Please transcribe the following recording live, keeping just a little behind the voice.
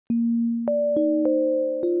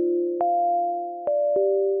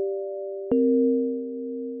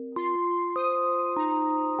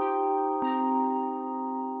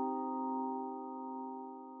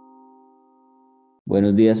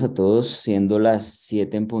Buenos días a todos. Siendo las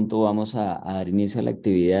 7 en punto, vamos a dar inicio a la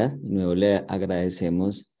actividad. De nuevo le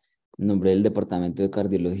agradecemos en nombre del Departamento de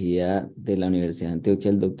Cardiología de la Universidad de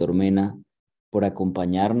Antioquia al doctor Mena por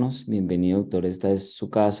acompañarnos. Bienvenido, doctor. Esta es su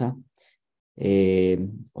casa.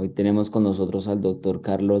 Hoy tenemos con nosotros al doctor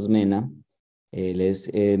Carlos Mena. Él es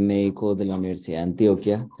médico de la Universidad de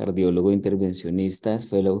Antioquia, cardiólogo intervencionista, es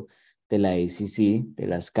fellow de la ACC, de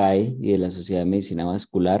la SCAI y de la Sociedad de Medicina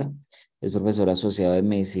Vascular. Es profesor asociado de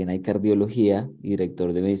Medicina y Cardiología y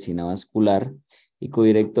director de Medicina Vascular y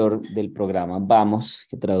codirector del programa VAMOS,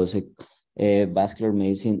 que traduce Vascular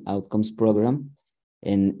Medicine Outcomes Program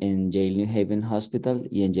en Yale New Haven Hospital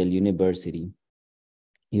y en Yale University.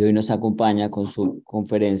 Y hoy nos acompaña con su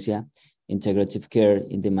conferencia Integrative Care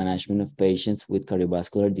in the Management of Patients with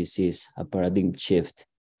Cardiovascular Disease, a Paradigm Shift.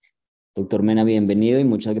 Doctor Mena, bienvenido y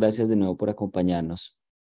muchas gracias de nuevo por acompañarnos.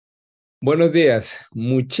 Buenos días,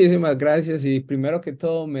 muchísimas gracias y primero que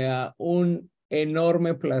todo me da un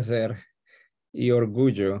enorme placer y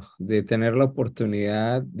orgullo de tener la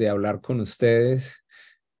oportunidad de hablar con ustedes.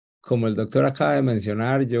 Como el doctor acaba de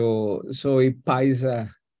mencionar, yo soy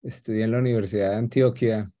paisa, estudié en la Universidad de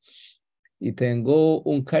Antioquia y tengo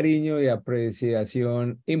un cariño y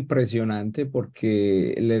apreciación impresionante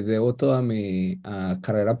porque les debo toda mi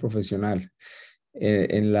carrera profesional.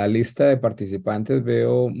 En la lista de participantes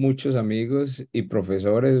veo muchos amigos y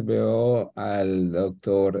profesores, veo al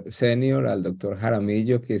doctor Senior, al doctor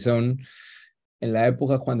Jaramillo, que son en la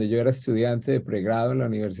época cuando yo era estudiante de pregrado en la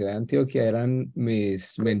Universidad de Antioquia, eran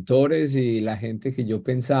mis mentores y la gente que yo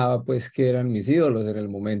pensaba pues que eran mis ídolos en el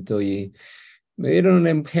momento y me dieron un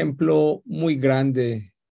ejemplo muy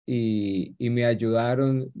grande y me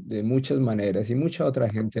ayudaron de muchas maneras y mucha otra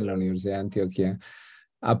gente en la Universidad de Antioquia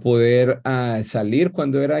a poder salir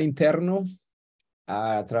cuando era interno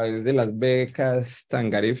a través de las becas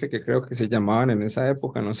Tangarife, que creo que se llamaban en esa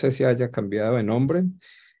época, no sé si haya cambiado de nombre,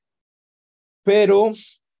 pero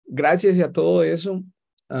gracias a todo eso,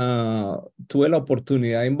 tuve la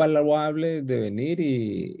oportunidad invaluable de venir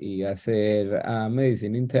y hacer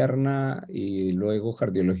medicina interna y luego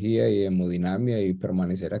cardiología y hemodinamia y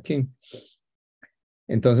permanecer aquí.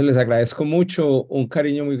 Entonces les agradezco mucho, un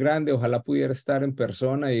cariño muy grande, ojalá pudiera estar en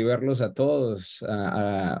persona y verlos a todos,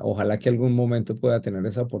 ojalá que algún momento pueda tener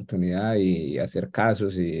esa oportunidad y hacer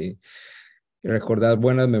casos y recordar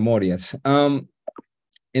buenas memorias.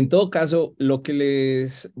 En todo caso, lo que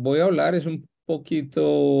les voy a hablar es un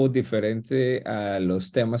poquito diferente a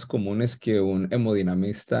los temas comunes que un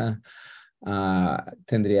hemodinamista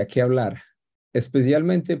tendría que hablar,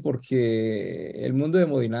 especialmente porque el mundo de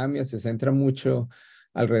hemodinamia se centra mucho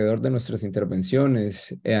alrededor de nuestras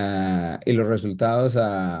intervenciones y los resultados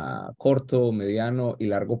a corto, mediano y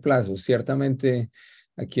largo plazo. Ciertamente,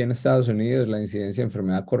 aquí en Estados Unidos la incidencia de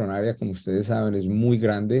enfermedad coronaria, como ustedes saben, es muy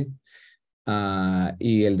grande.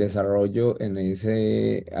 Y el desarrollo en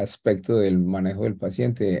ese aspecto del manejo del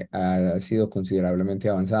paciente ha sido considerablemente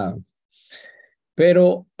avanzado.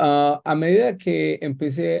 Pero a medida que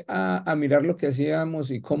empecé a mirar lo que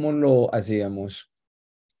hacíamos y cómo lo hacíamos,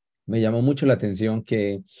 me llamó mucho la atención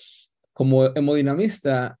que como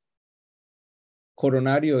hemodinamista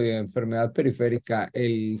coronario y de enfermedad periférica,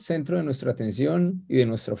 el centro de nuestra atención y de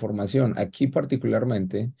nuestra formación, aquí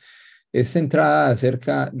particularmente, es centrada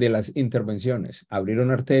acerca de las intervenciones, abrir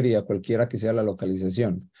una arteria, cualquiera que sea la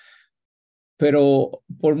localización. Pero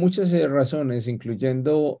por muchas razones,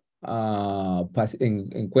 incluyendo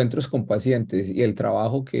encuentros con pacientes y el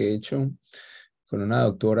trabajo que he hecho con una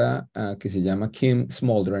doctora que se llama Kim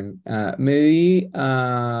Smoldren, me di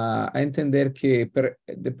a entender que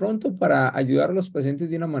de pronto para ayudar a los pacientes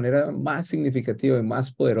de una manera más significativa y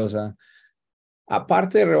más poderosa,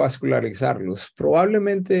 aparte de revascularizarlos,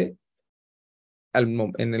 probablemente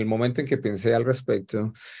en el momento en que pensé al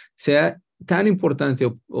respecto, sea tan importante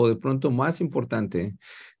o de pronto más importante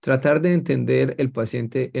tratar de entender el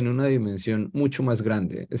paciente en una dimensión mucho más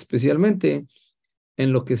grande, especialmente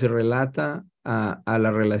en lo que se relata a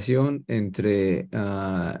la relación entre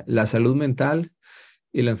la salud mental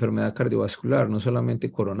y la enfermedad cardiovascular, no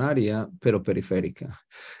solamente coronaria, pero periférica.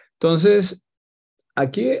 Entonces,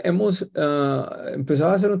 aquí hemos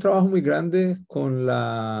empezado a hacer un trabajo muy grande con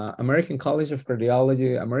la American College of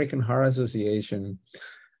Cardiology, American Heart Association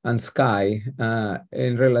and SCAI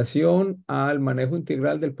en relación al manejo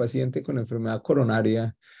integral del paciente con enfermedad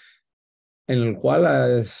coronaria, en el cual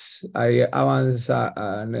hay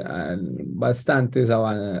bastantes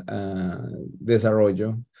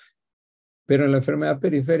desarrollo, pero en la enfermedad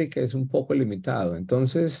periférica es un poco limitado.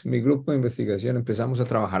 Entonces, mi grupo de investigación empezamos a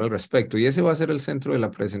trabajar al respecto y ese va a ser el centro de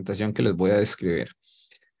la presentación que les voy a describir.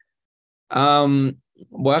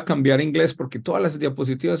 voy a cambiar a inglés porque todas las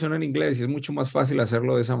diapositivas son en inglés y es mucho más fácil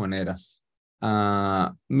hacerlo de esa manera.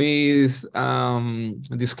 Mis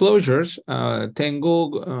disclosures,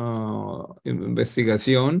 tengo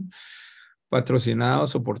investigación patrocinada o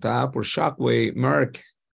soportada por Shockwave, Merck,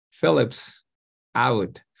 Philips,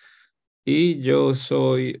 Abbott. Y yo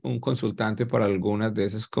soy un consultante para algunas de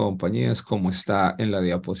esas compañías, como está en la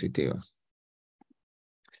diapositiva.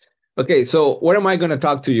 Okay, so what am I going to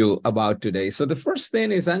talk to you about today? So the first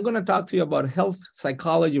thing is I'm going to talk to you about health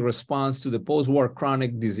psychology response to the post-war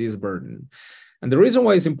chronic disease burden. And the reason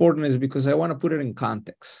why it's important is because I want to put it in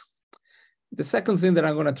context. The second thing that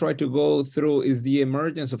I'm going to try to go through is the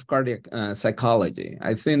emergence of cardiac psychology.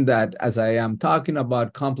 I think that as I am talking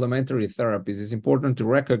about complementary therapies, it's important to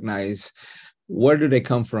recognize where do they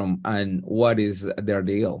come from and what is their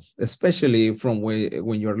deal, especially from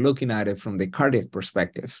when you're looking at it from the cardiac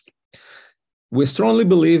perspective. We strongly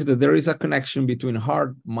believe that there is a connection between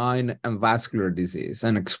heart, mind, and vascular disease,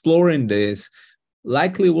 and exploring this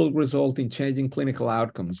likely will result in changing clinical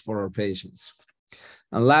outcomes for our patients.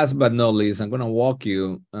 And last but not least, I'm going to walk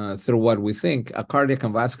you through what we think a cardiac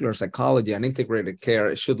and vascular psychology and integrated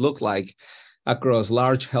care should look like across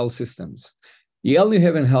large health systems. Yale New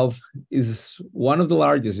Haven Health is one of the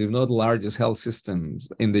largest, if not the largest, health systems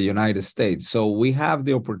in the United States. So we have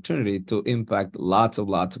the opportunity to impact lots of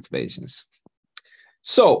patients.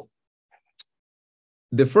 So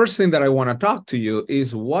the first thing that I want to talk to you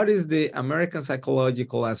is what is the American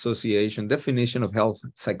Psychological Association definition of health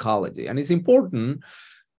psychology? And it's important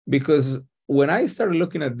because when I started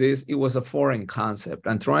looking at this, it was a foreign concept,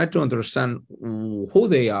 and trying to understand who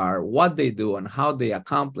they are, what they do, and how they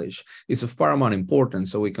accomplish is of paramount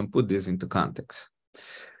importance, so we can put this into context.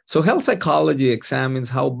 So health psychology examines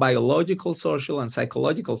how biological, social, and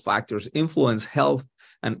psychological factors influence health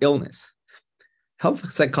and illness.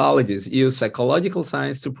 Health psychologists use psychological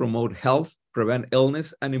science to promote health, prevent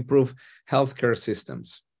illness, and improve healthcare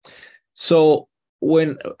systems. So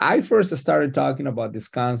when I first started talking about this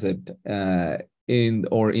concept in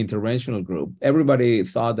our interventional group, everybody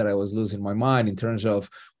thought that I was losing my mind in terms of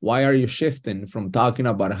why are you shifting from talking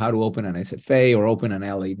about how to open an SFA or open an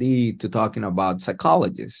LAD to talking about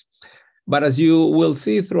psychologists. But as you will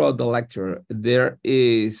see throughout the lecture, there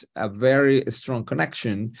is a very strong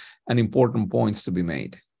connection and important points to be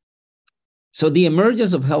made. So the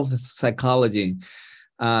emergence of health psychology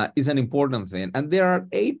is an important thing. And there are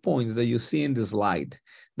 8 points that you see in the slide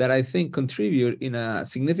that I think contribute in a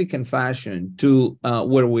significant fashion to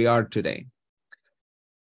where we are today.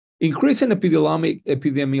 Increasing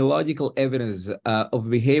epidemiological evidence of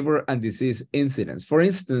behavior and disease incidence. For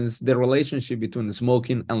instance, the relationship between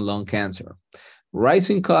smoking and lung cancer.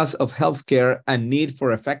 Rising costs of healthcare and need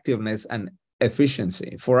for effectiveness and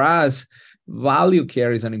efficiency. For us, value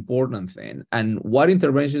care is an important thing. And what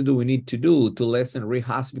interventions do we need to do to lessen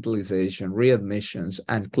rehospitalization, readmissions,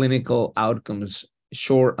 and clinical outcomes,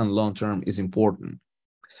 short and long term, is important.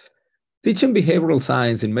 Teaching behavioral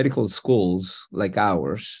science in medical schools like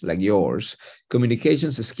ours, like yours,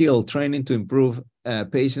 communications skill training to improve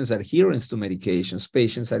patients' adherence to medications,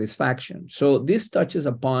 patient satisfaction. So this touches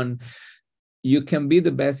upon, you can be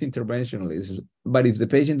the best interventionalist, but if the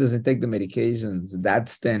patient doesn't take the medications, that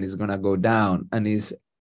stand is going to go down and is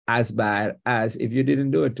as bad as if you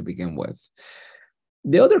didn't do it to begin with.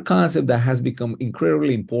 The other concept that has become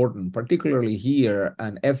incredibly important, particularly here,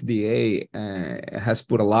 and FDA has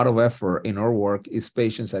put a lot of effort in our work, is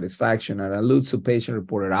patient satisfaction and alludes to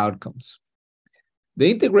patient-reported outcomes. The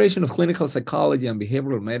integration of clinical psychology and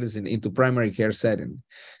behavioral medicine into primary care setting.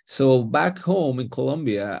 So back home in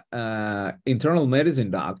Colombia, internal medicine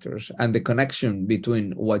doctors and the connection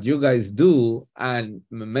between what you guys do and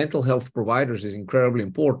mental health providers is incredibly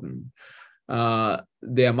important.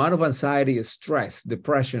 The amount of anxiety, stress,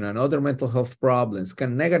 depression, and other mental health problems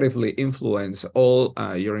can negatively influence all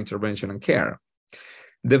your intervention and care.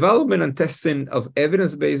 Development and testing of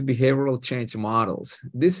evidence-based behavioral change models.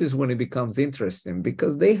 This is when it becomes interesting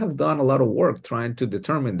because they have done a lot of work trying to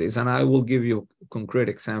determine this, and I will give you concrete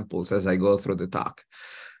examples as I go through the talk.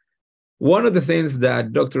 One of the things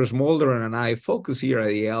that Dr. Smolder and I focus here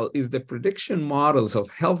at Yale is the prediction models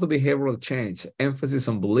of health behavioral change, emphasis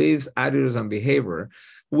on beliefs, attitudes, and behavior,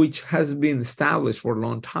 which has been established for a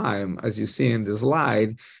long time. As you see in the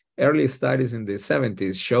slide, early studies in the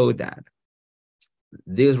 70s showed that.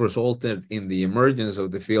 This resulted in the emergence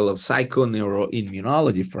of the field of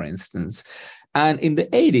psychoneuroimmunology, for instance. And in the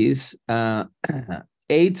 80s,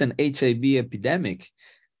 AIDS and HIV epidemic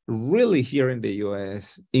really here in the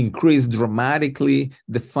US increased dramatically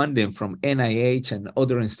the funding from NIH and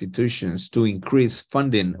other institutions to increase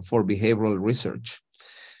funding for behavioral research.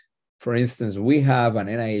 For instance, we have an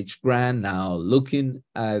NIH grant now looking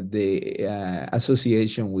at the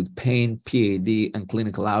association with pain, PAD, and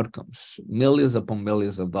clinical outcomes. Millions upon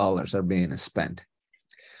millions of dollars are being spent.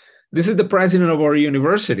 This is the president of our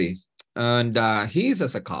university, and he's a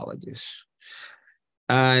psychologist.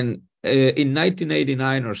 And in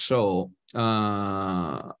 1989 or so,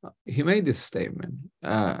 he made this statement,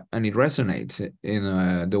 and it resonates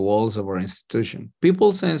in the walls of our institution.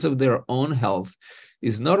 People's sense of their own health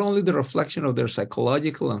is not only the reflection of their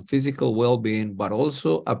psychological and physical well-being, but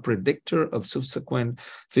also a predictor of subsequent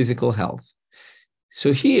physical health.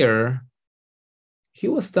 So here, he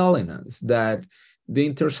was telling us that the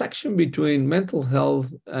intersection between mental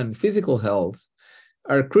health and physical health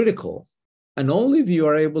are critical. And only if you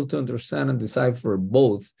are able to understand and decipher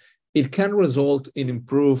both, it can result in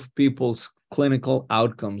improved people's clinical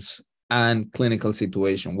outcomes and clinical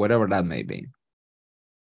situation, whatever that may be.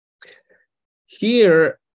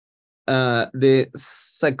 Here, the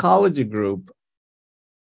psychology group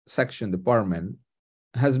section department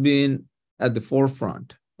has been at the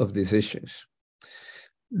forefront of these issues.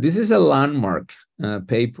 This is a landmark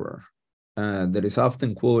paper that is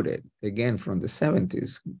often quoted, again, from the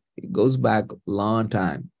 70s. It goes back a long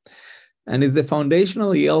time. And it's the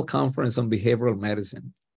foundational Yale Conference on Behavioral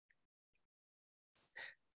Medicine.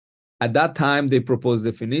 At that time, they proposed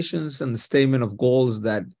definitions and statement of goals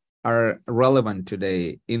that are relevant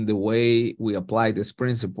today in the way we apply these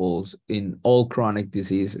principles in all chronic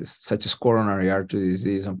diseases, such as coronary artery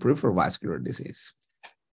disease and peripheral vascular disease.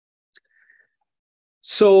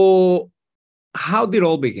 So how did it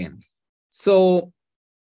all begin? So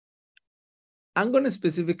I'm going to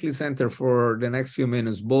specifically center for the next few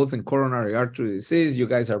minutes, both in coronary artery disease. You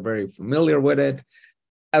guys are very familiar with it,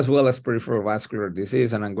 as well as peripheral vascular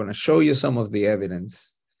disease. And I'm going to show you some of the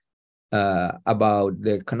evidence about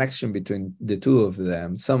the connection between the two of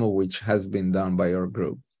them, some of which has been done by our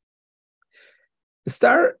group. It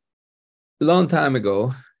started a long time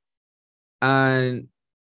ago, and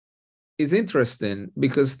it's interesting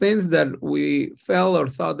because things that we felt or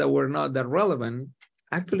thought that were not that relevant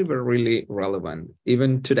actually were really relevant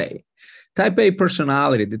even today. Type A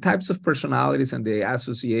personality, the types of personalities and the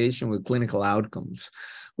association with clinical outcomes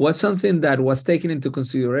was something that was taken into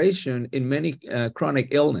consideration in many chronic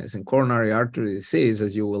illness and coronary artery disease.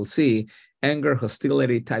 As you will see, anger,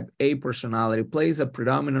 hostility, type A personality plays a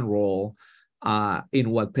predominant role in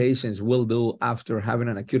what patients will do after having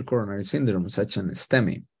an acute coronary syndrome, such as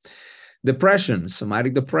STEMI. Depression,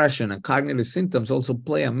 somatic depression, and cognitive symptoms also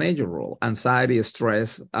play a major role. Anxiety,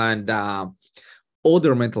 stress, and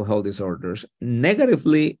other mental health disorders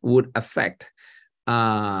negatively would affect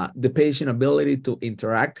the patient ability to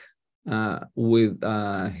interact with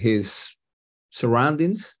his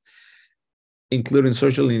surroundings, including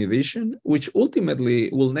social inhibition, which ultimately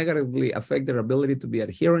will negatively affect their ability to be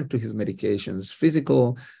adherent to his medications,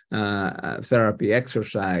 physical therapy,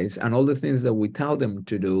 exercise, and all the things that we tell them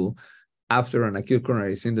to do after an acute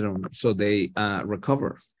coronary syndrome so they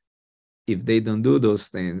recover. If they don't do those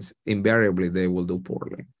things, invariably they will do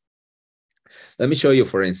poorly. Let me show you,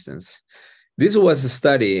 for instance. This was a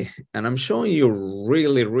study, and I'm showing you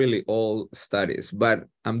really, really old studies, but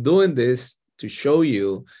I'm doing this to show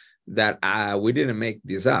you that we didn't make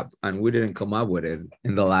this up and we didn't come up with it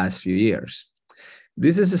in the last few years.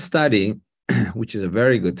 This is a study, which is a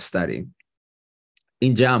very good study,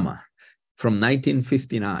 in JAMA from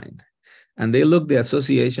 1959. And they looked at the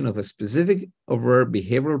association of a specific overt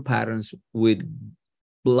behavioral patterns with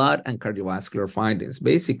blood and cardiovascular findings.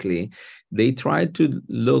 Basically, they tried to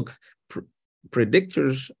look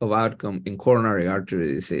predictors of outcome in coronary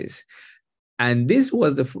artery disease. And this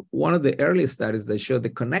was one of the early studies that showed the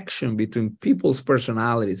connection between people's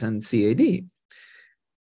personalities and CAD.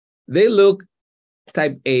 They look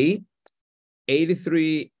type A,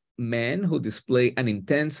 83 men who display an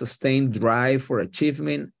intense, sustained drive for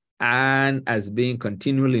achievement and as being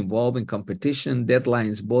continually involved in competition,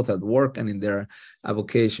 deadlines, both at work and in their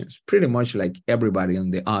avocations, pretty much like everybody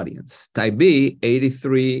in the audience. Type B,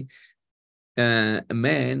 83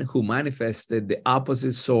 men who manifested the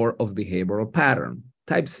opposite sort of behavioral pattern.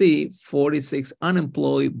 Type C, 46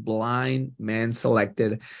 unemployed blind men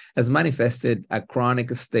selected as manifested a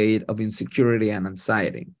chronic state of insecurity and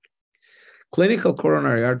anxiety. Clinical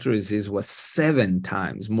coronary artery disease was 7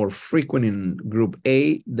 times more frequent in group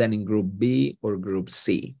A than in group B or group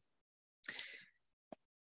C.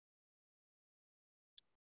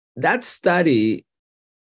 That study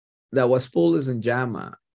that was published in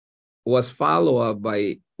JAMA was followed up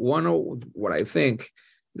by one of what I think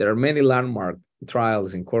there are many landmark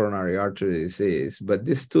trials in coronary artery disease, but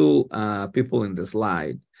these two people in the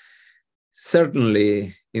slide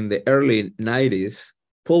certainly in the early 90s,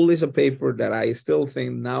 published a paper that I still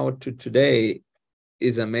think now to today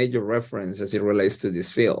is a major reference as it relates to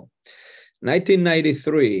this field.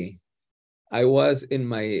 1993, I was in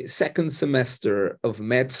my second semester of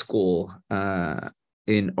med school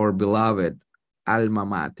in our beloved alma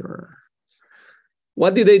mater.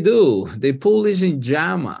 What did they do? They published in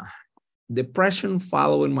JAMA, Depression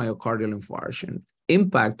Following Myocardial Infarction,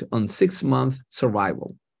 Impact on 6-Month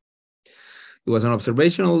Survival. It was an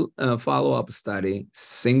observational follow-up study,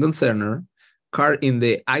 single center, in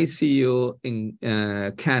the ICU in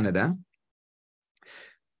Canada.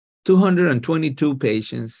 222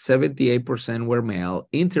 patients, 78% were male,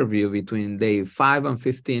 interviewed between day 5 and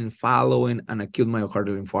 15 following an acute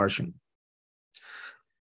myocardial infarction.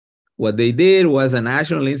 What they did was a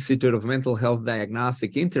National Institute of Mental Health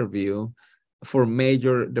diagnostic interview for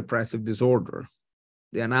major depressive disorder.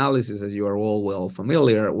 The analysis, as you are all well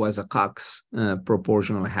familiar, was a Cox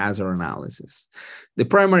proportional hazard analysis. The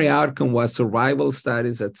primary outcome was survival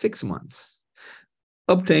studies at 6 months,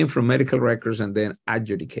 obtained from medical records and then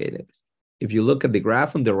adjudicated. If you look at the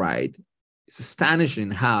graph on the right, it's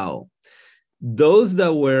astonishing how those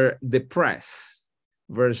that were depressed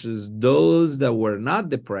versus those that were not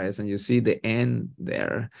depressed, and you see the N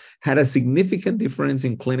there, had a significant difference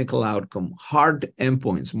in clinical outcome, hard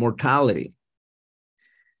endpoints, mortality.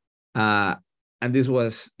 And this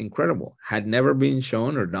was incredible. Had never been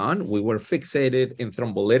shown or done. We were fixated in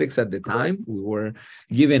thrombolytics at the time. We were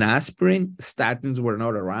given aspirin. Statins were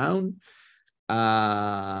not around.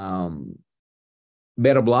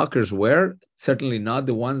 Beta blockers were, certainly not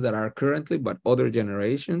the ones that are currently, but other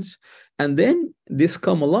generations. And then this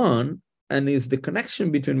come along and is the connection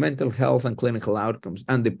between mental health and clinical outcomes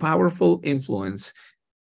and the powerful influence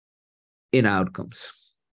in outcomes.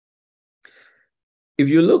 If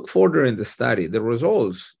you look further in the study, the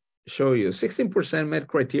results show you 16% met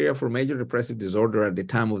criteria for major depressive disorder at the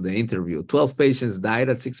time of the interview. 12 patients died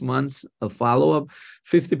at 6 months of follow-up.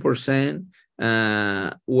 50%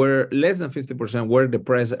 were less than 50% were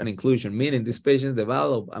depressed at inclusion, meaning these patients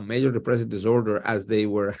developed a major depressive disorder as they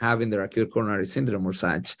were having their acute coronary syndrome or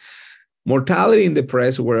such. Mortality in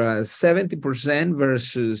depressed were 70%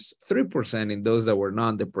 versus 3% in those that were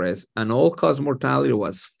non-depressed, and all-cause mortality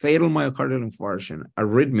was fatal myocardial infarction,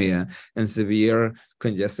 arrhythmia, and severe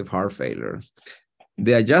congestive heart failure.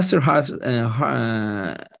 The adjusted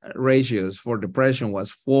ratios for depression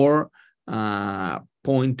was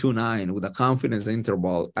 4.29 with a confidence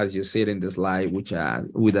interval, as you see it in the slide, which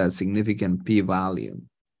with a significant p-value.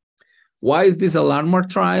 Why is this a landmark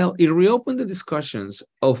trial? It reopened the discussions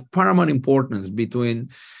of paramount importance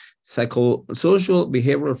between psychosocial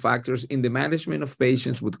behavioral factors in the management of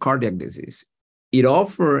patients with cardiac disease. It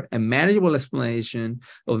offered a manageable explanation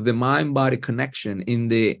of the mind-body connection in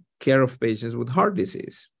the care of patients with heart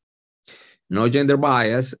disease. No gender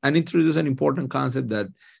bias, and introduced an important concept that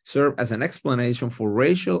served as an explanation for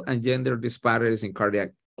racial and gender disparities in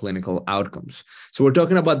cardiac clinical outcomes. So we're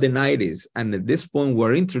talking about the 90s, and at this point,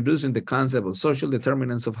 we're introducing the concept of social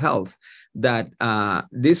determinants of health, that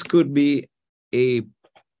this could be a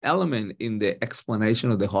element in the explanation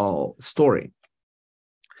of the whole story.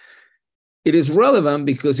 It is relevant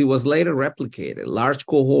because it was later replicated, large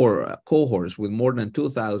cohorts with more than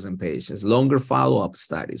 2,000 patients, longer follow-up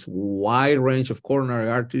studies, wide range of coronary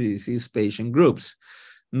artery disease patient groups,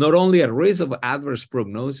 not only at risk of adverse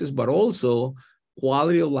prognosis, but also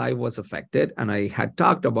quality of life was affected. And I had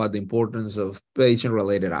talked about the importance of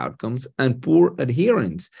patient-related outcomes and poor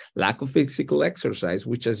adherence, lack of physical exercise,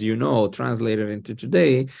 which, as you know, translated into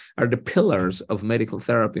today, are the pillars of medical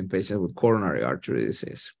therapy in patients with coronary artery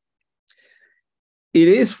disease. It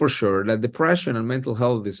is for sure that depression and mental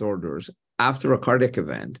health disorders after a cardiac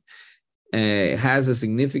event has a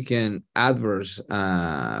significant adverse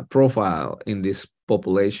profile in this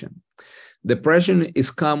population. Depression is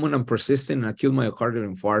common and persistent in acute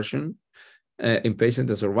myocardial infarction in patients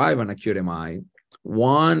that survive an acute MI.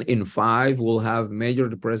 1 in 5 will have major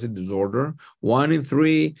depressive disorder. 1 in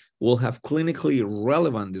 3 will have clinically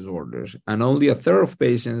relevant disorders. And only a third of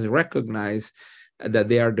patients recognize that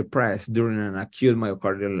they are depressed during an acute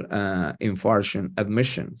myocardial infarction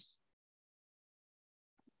admission.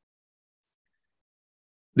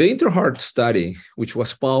 The InterHeart study, which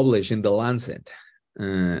was published in The Lancet,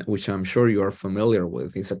 which I'm sure you are familiar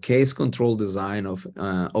with, is a case-controlled design of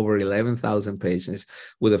over 11,000 patients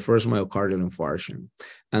with the first myocardial infarction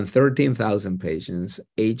and 13,000 patients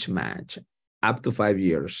age match up to 5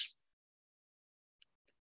 years.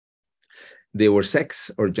 They were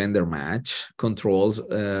sex or gender match controls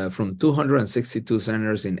from 262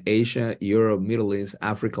 centers in Asia, Europe, Middle East,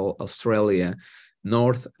 Africa, Australia,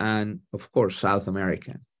 North and, of course, South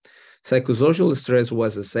America. Psychosocial stress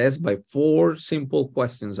was assessed by 4 simple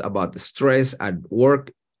questions about the stress at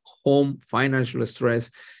work, home, financial stress,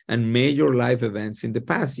 and major life events in the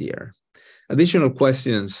past year. Additional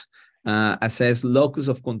questions assess locus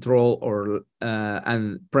of control or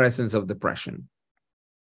and presence of depression.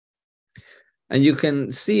 And you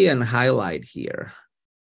can see and highlight here,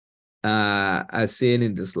 as seen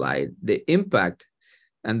in the slide, the impact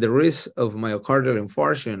and the risk of myocardial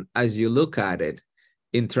infarction as you look at it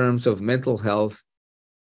in terms of mental health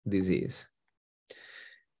disease.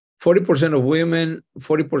 40% of women,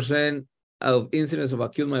 40% of incidence of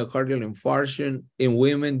acute myocardial infarction in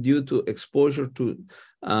women due to exposure to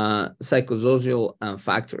psychosocial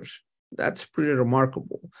factors. That's pretty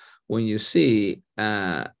remarkable when you see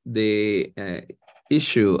the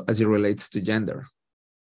issue as it relates to gender.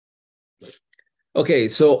 Okay,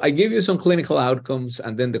 so I give you some clinical outcomes,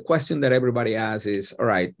 and then the question that everybody asks is, all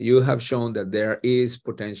right, you have shown that there is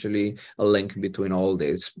potentially a link between all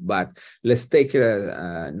this, but let's take it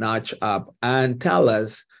a notch up and tell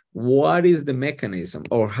us what is the mechanism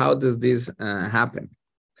or how does this happen?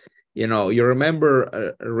 You know, you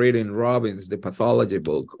remember reading Robbins, the pathology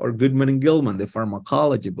book, or Goodman and Gilman, the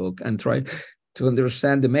pharmacology book, and try to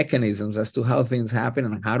understand the mechanisms as to how things happen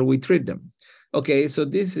and how do we treat them. Okay, so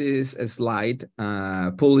this is a slide,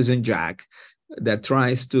 Pulis and Jack, that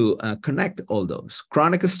tries to connect all those.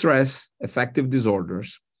 Chronic stress, affective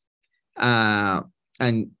disorders,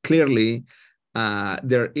 and clearly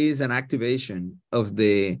there is an activation of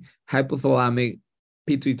the hypothalamic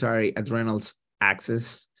pituitary adrenal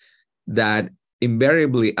axis that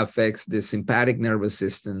invariably affects the sympathetic nervous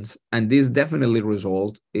systems, and this definitely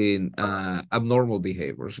result in abnormal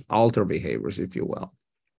behaviors, altered behaviors, if you will.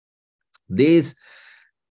 This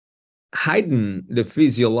heighten the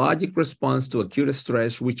physiologic response to acute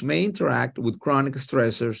stress, which may interact with chronic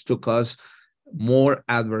stressors to cause more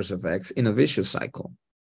adverse effects in a vicious cycle.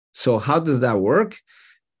 So how does that work?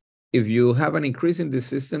 If you have an increase in the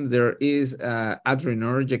system, there is an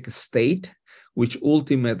adrenergic state, which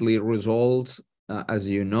ultimately results, as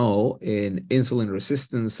you know, in insulin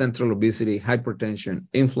resistance, central obesity, hypertension,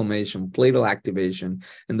 inflammation, platelet activation,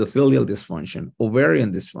 endothelial dysfunction,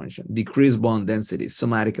 ovarian dysfunction, decreased bone density,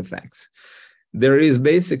 somatic effects. There is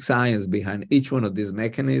basic science behind each one of these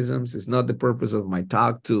mechanisms. It's not the purpose of my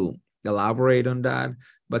talk to elaborate on that,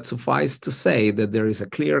 but suffice to say that there is a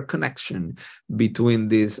clear connection between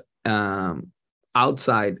these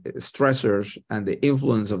outside stressors and the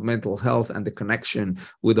influence of mental health and the connection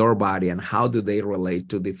with our body and how do they relate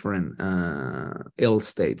to different ill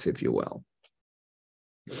states, if you will.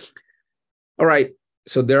 All right,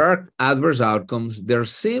 so there are adverse outcomes. There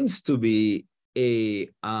seems to be a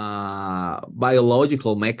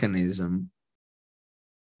biological mechanism.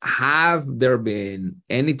 Have there been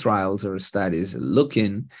any trials or studies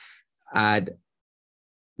looking at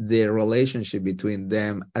the relationship between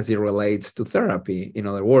them as it relates to therapy? In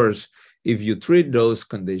other words, if you treat those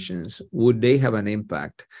conditions, would they have an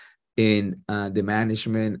impact in the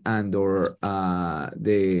management and or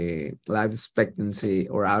the life expectancy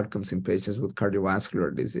or outcomes in patients with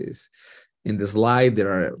cardiovascular disease? In the slide, there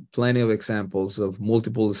are plenty of examples of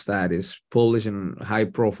multiple studies published in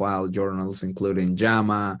high-profile journals, including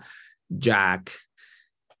JAMA, JACC,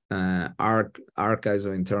 Archives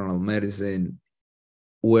of Internal Medicine,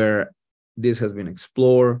 where this has been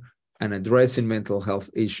explored and addressing mental health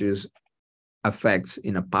issues affects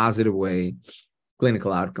in a positive way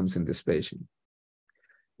clinical outcomes in this patient.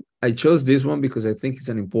 I chose this one because I think it's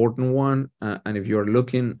an important one. And if you're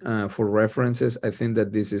looking for references, I think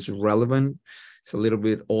that this is relevant. It's a little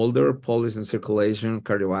bit older, Pulse and Circulation,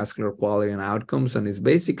 Cardiovascular Quality and Outcomes, and it's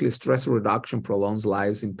basically stress reduction prolongs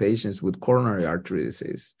lives in patients with coronary artery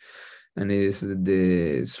disease. And it is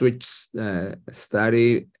the SWITCH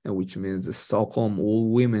study, which means the Stockholm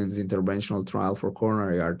All Women's Interventional Trial for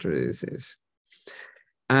Coronary Artery Disease.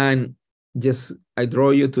 And just I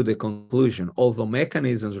draw you to the conclusion, although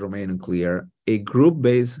mechanisms remain unclear, a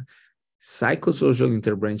group-based psychosocial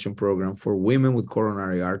intervention program for women with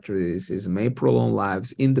coronary artery disease may prolong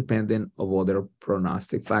lives independent of other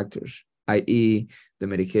prognostic factors, i.e. the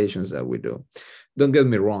medications that we do. Don't get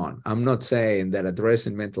me wrong. I'm not saying that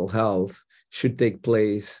addressing mental health should take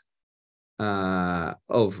place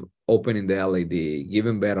of opening the LAD,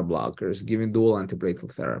 giving beta blockers, giving dual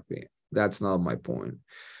antiplatelet therapy. That's not my point.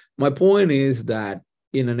 My point is that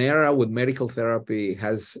in an era when medical therapy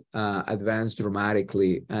has advanced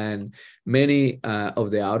dramatically and many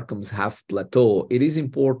of the outcomes have plateaued, it is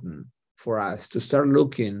important for us to start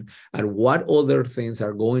looking at what other things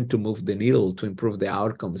are going to move the needle to improve the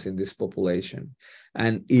outcomes in this population.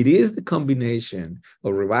 And it is the combination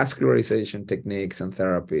of revascularization techniques and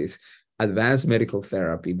therapies, advanced medical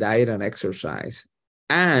therapy, diet and exercise,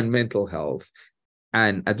 and mental health,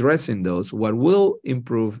 and addressing those, what will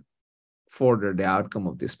improve further the outcome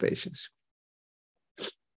of these patients.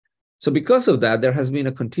 So because of that, there has been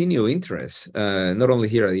a continued interest, not only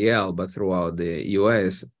here at Yale, but throughout the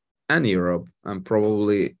US and Europe, and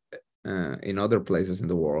probably in other places in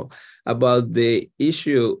the world, about the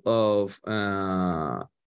issue of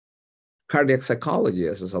cardiac psychology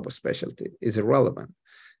as a subspecialty. Is irrelevant.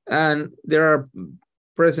 And there are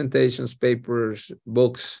presentations, papers,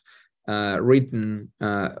 books written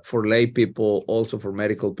for lay people, also for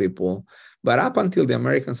medical people. But up until the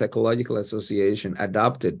American Psychological Association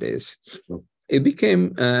adopted this, it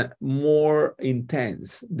became more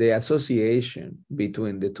intense, the association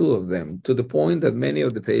between the two of them, to the point that many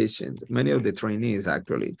of the patients, many of the trainees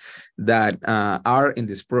actually, that are in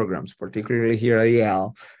these programs, particularly here at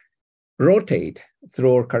Yale, rotate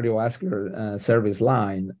through our cardiovascular service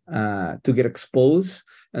line to get exposed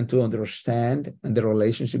and to understand the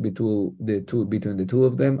relationship between the two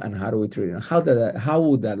of them, and how do we treat it? How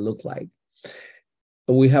would that look like?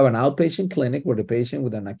 We have an outpatient clinic where the patient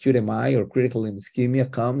with an acute MI or critical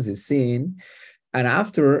ischemia comes, is seen, and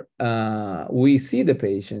after we see the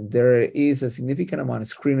patient, there is a significant amount of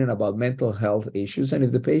screening about mental health issues. And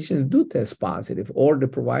if the patients do test positive or the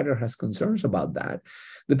provider has concerns about that,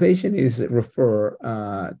 the patient is referred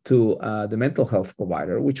to the mental health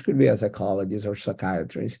provider, which could be a psychologist or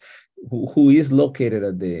psychiatrist, who is located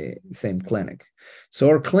at the same clinic. So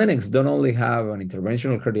our clinics don't only have an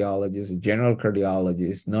interventional cardiologist, a general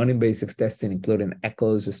cardiologist, non-invasive testing, including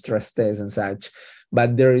echoes, stress tests, and such,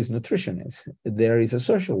 but there is nutritionist, there is a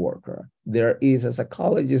social worker, there is a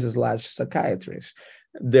psychologist / psychiatrist,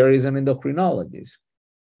 there is an endocrinologist,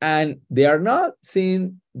 and they are not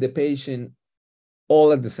seeing the patient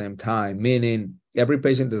all at the same time, meaning every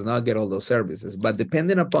patient does not get all those services, but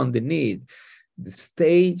depending upon the need, the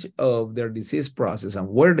stage of their disease process and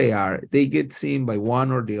where they are, they get seen by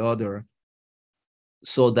one or the other,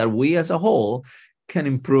 so that we as a whole can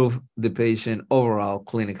improve the patient overall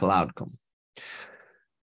clinical outcome.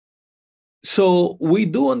 So we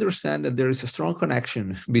do understand that there is a strong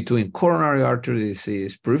connection between coronary artery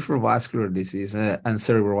disease, peripheral vascular disease, and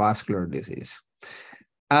cerebrovascular disease.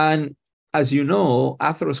 And as you know,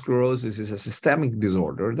 atherosclerosis is a systemic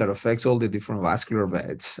disorder that affects all the different vascular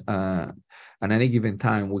beds. At any given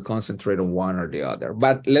time, we concentrate on one or the other.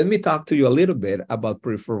 But let me talk to you a little bit about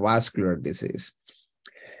peripheral vascular disease.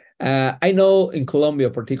 I know in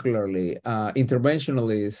Colombia, particularly,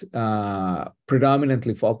 interventionalists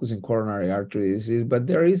predominantly focus on coronary artery disease, but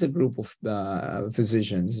there is a group of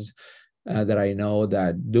physicians that I know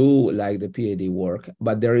that do like the PAD work,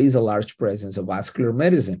 but there is a large presence of vascular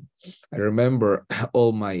medicine. I remember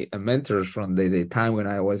all my mentors from the time when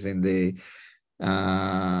I was in the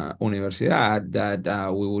Universidad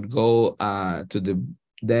that we would go to the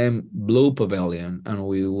then Blue Pavilion, and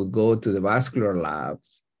we would go to the vascular lab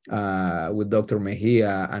with Dr.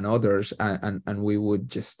 Mejia and others, and we would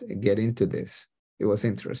just get into this. It was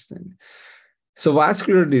interesting. So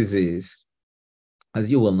vascular disease, as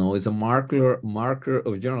you will know, is a marker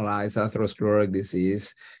of generalized atherosclerotic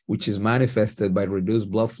disease, which is manifested by reduced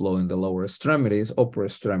blood flow in the lower extremities, upper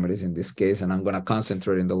extremities in this case, and I'm going to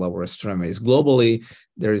concentrate in the lower extremities. Globally,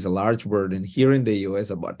 there is a large burden. Here in the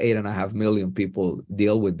US, about 8.5 million people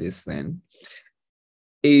deal with this thing.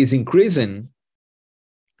 It is increasing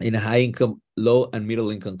in high-income, low and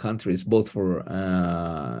middle-income countries, both for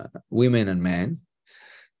women and men,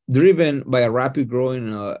 driven by a rapid growing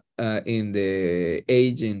in the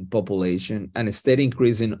aging population and a steady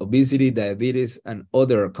increase in obesity, diabetes, and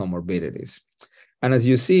other comorbidities. And as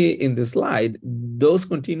you see in the slide, those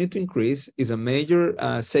continue to increase, is a major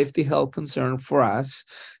safety health concern for us,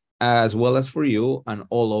 as well as for you and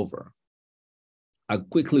all over. I'll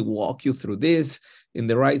quickly walk you through this. In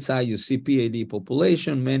the right side, you see PAD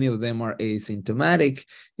population. Many of them are asymptomatic.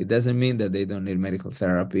 It doesn't mean that they don't need medical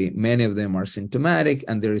therapy. Many of them are symptomatic,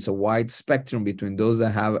 and there is a wide spectrum between those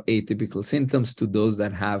that have atypical symptoms to those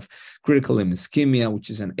that have critical ischemia, which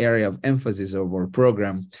is an area of emphasis of our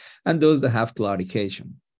program, and those that have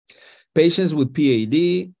claudication. Patients with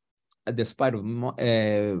PAD, despite of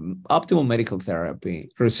optimal medical therapy,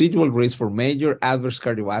 residual risk for major adverse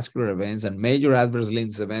cardiovascular events and major adverse limb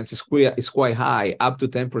events is quite high, up to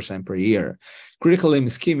 10% per year. Critical limb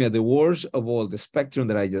ischemia, the worst of all the spectrum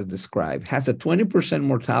that I just described, has a 20%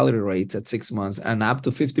 mortality rate at 6 months and up to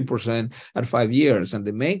 50% at 5 years. And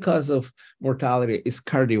the main cause of mortality is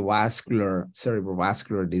cardiovascular,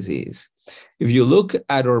 cerebrovascular disease. If you look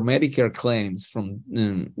at our Medicare claims from,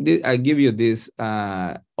 I give you this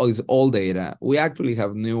is old data. We actually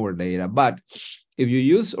have newer data, but if you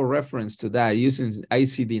use a reference to that using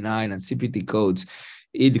ICD-9 and CPT codes,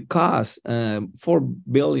 it costs $4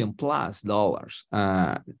 billion plus dollars.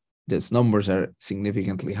 These numbers are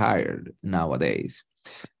significantly higher nowadays.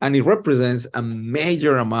 And it represents a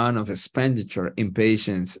major amount of expenditure in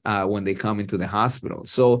patients when they come into the hospital.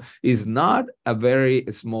 So it's not a very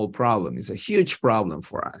small problem. It's a huge problem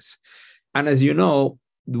for us. And as you know,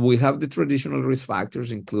 we have the traditional risk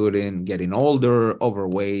factors, including getting older,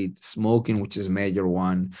 overweight, smoking, which is a major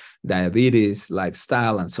one, diabetes,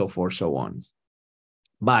 lifestyle, and so forth, so on.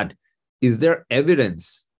 But is there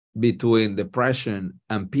evidence between depression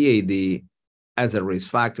and PAD as a risk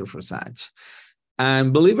factor for such?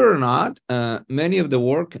 And believe it or not, many of the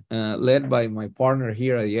work led by my partner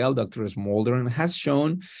here at Yale, Dr. Smolderen, has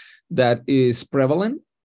shown that is prevalent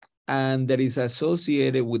and that is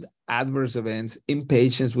associated with adverse events in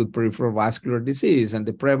patients with peripheral vascular disease. And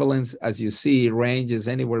the prevalence, as you see, ranges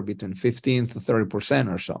anywhere between 15 to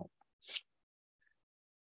 30% or so.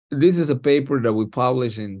 This is a paper that we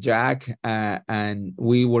published in JACC, and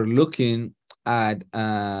we were looking at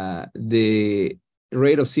the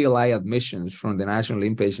rate of CLI admissions from the national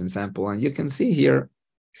inpatient sample. And you can see here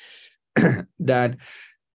that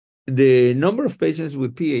the number of patients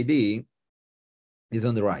with PAD is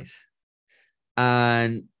on the rise.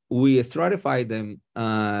 And we stratified them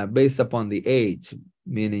based upon the age,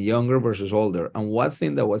 meaning younger versus older. And one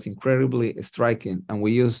thing that was incredibly striking, and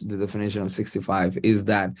we use the definition of 65, is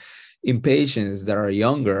that in patients that are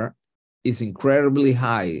younger, it's incredibly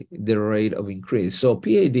high, the rate of increase. So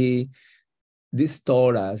PAD, this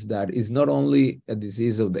taught us that it's not only a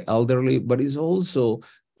disease of the elderly, but it's also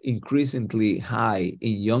increasingly high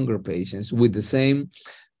in younger patients with the same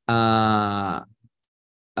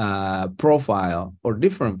profile or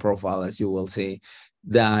different profile, as you will see,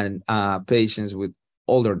 than patients with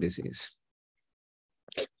older disease.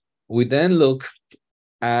 We then look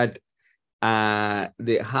at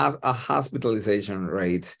the hospitalization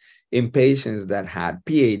rates in patients that had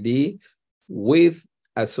PAD with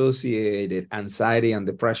associated anxiety and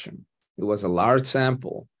depression. It was a large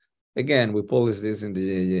sample. Again, we published this in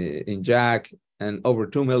JACC, and over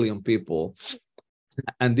 2 million people.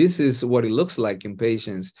 And this is what it looks like in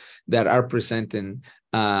patients that are presenting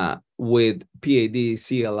with PAD,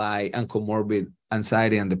 CLI, and comorbid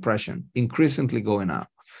anxiety and depression, increasingly going up.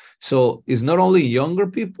 So it's not only younger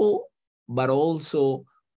people, but also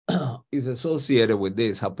is associated with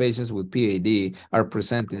this, how patients with PAD are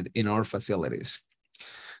presented in our facilities.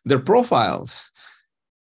 Their profiles,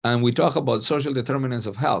 and we talk about social determinants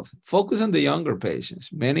of health, focus on the younger patients.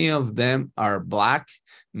 Many of them are Black,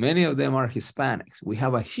 many of them are Hispanics. We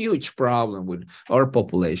have a huge problem with our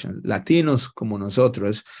population. Latinos como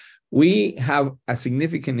nosotros, we have a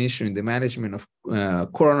significant issue in the management of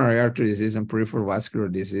coronary artery disease and peripheral vascular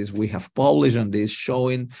disease. We have published on this,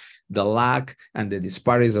 showing the lack and the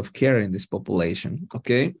disparities of care in this population,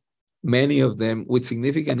 okay? Many of them with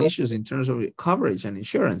significant issues in terms of coverage and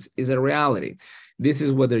insurance is a reality. This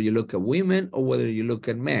is whether you look at women or whether you look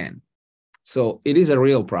at men. So it is a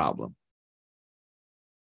real problem.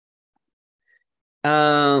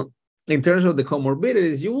 In terms of the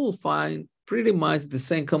comorbidities, you will find pretty much the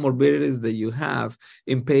same comorbidities that you have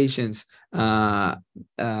in patients,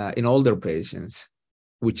 in older patients,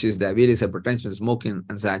 which is diabetes, hypertension, smoking,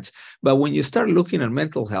 and such. But when you start looking at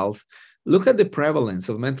mental health, look at the prevalence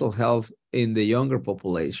of mental health in the younger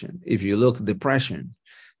population. If you look at depression,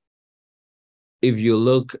 if you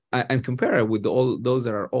look and compare it with all those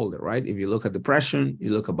that are older, right? If you look at depression, you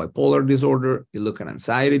look at bipolar disorder, you look at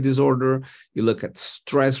anxiety disorder, you look at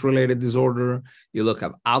stress-related disorder, you look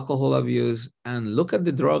at alcohol abuse, and look at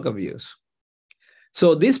the drug abuse.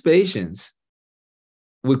 So these patients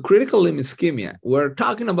with critical limb ischemia, we're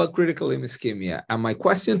talking about critical limb ischemia. And my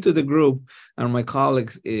question to the group and my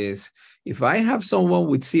colleagues is, if I have someone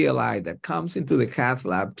with CLI that comes into the cath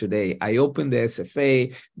lab today, I open the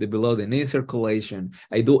SFA, the below the knee circulation,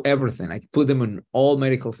 I do everything. I put them in all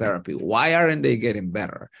medical therapy. Why aren't they getting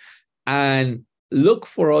better? And look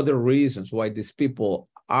for other reasons why these people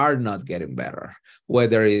are not getting better,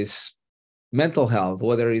 whether it's mental health,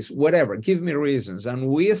 whether it's whatever, give me reasons. And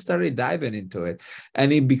we started diving into it.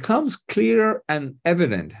 And it becomes clear and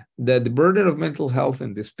evident that the burden of mental health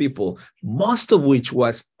in these people, most of which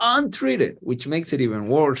was untreated, which makes it even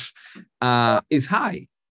worse, is high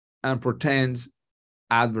and portends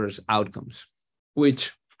adverse outcomes,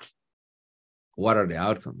 which, what are the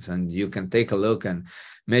outcomes? And you can take a look and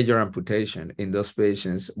measure amputation in those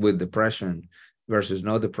patients with depression versus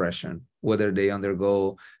no depression, whether they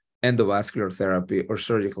undergo endovascular therapy or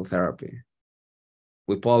surgical therapy.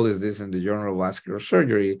 We published this in the Journal of Vascular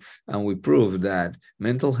Surgery, and we proved that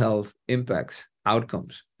mental health impacts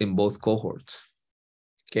outcomes in both cohorts.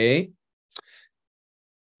 Okay.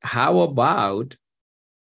 How about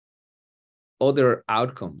other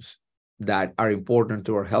outcomes that are important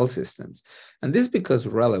to our health systems? And this becomes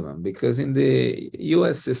relevant because in the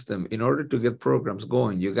US system, in order to get programs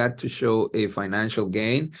going, you got to show a financial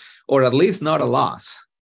gain or at least not a loss.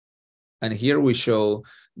 And here we show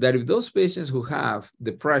that if those patients who have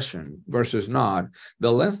depression versus not,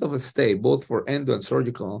 the length of a stay, both for endo and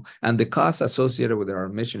surgical, and the cost associated with their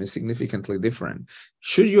admission is significantly different.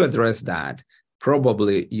 Should you address that,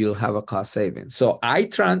 probably you'll have a cost saving. So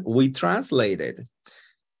we translated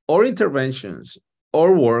our interventions,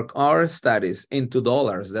 our work, our studies into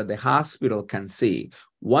dollars that the hospital can see.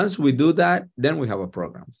 Once we do that, then we have a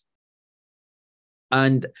program.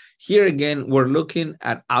 And here again, we're looking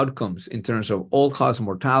at outcomes in terms of all-cause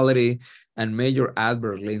mortality and major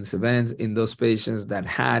adverse events in those patients that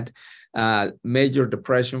had major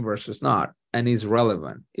depression versus not, and it's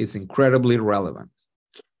relevant. It's incredibly relevant.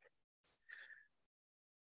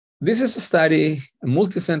 This is a study, a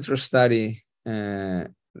multi-center study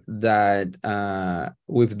that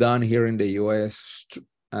we've done here in the US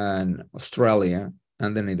and Australia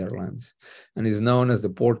and the Netherlands, and is known as the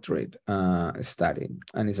Portrait study.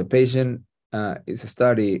 And it's a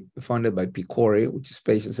study funded by PCORI, which is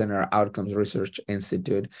Patient-Centered Outcomes Research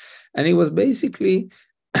Institute. And it was basically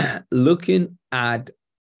looking at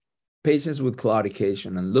patients with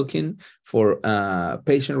claudication and looking for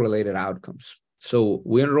patient-related outcomes. So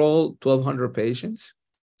we enrolled 1,200 patients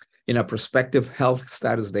in a prospective health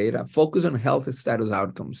status data, focus on health status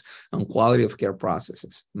outcomes and quality of care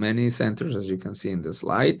processes. Many centers, as you can see in the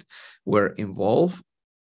slide, were involved.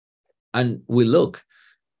 And we look,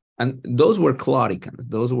 and those were claudicants,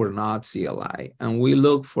 those were not CLI. And we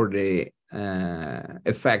look for the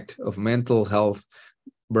effect of mental health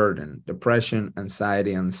burden, depression,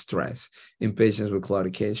 anxiety, and stress in patients with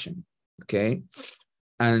claudication, okay?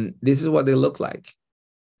 And this is what they look like.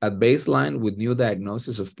 At baseline, with new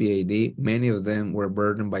diagnosis of PAD, many of them were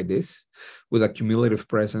burdened by this, with a cumulative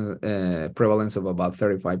prevalence of about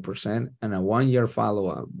 35%, and a one-year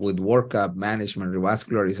follow-up with workup, management,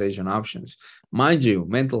 revascularization options. Mind you,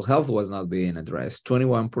 mental health was not being addressed.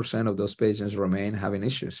 21% of those patients remain having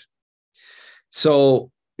issues. So,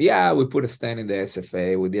 yeah, we put a stent in the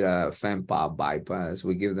SFA. We did a FEMPOP bypass.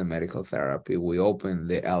 We give them medical therapy. We opened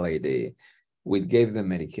the LAD. We gave them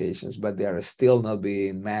medications, but they are still not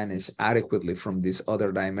being managed adequately from this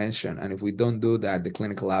other dimension. And if we don't do that, the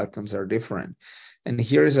clinical outcomes are different. And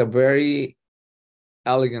here is a very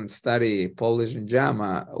elegant study published in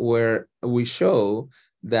JAMA where we show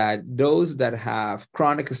that those that have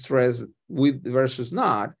chronic stress with versus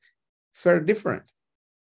not fare different.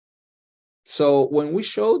 So when we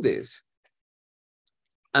show this,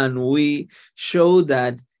 and we show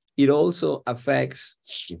that it also affects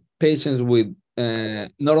patients with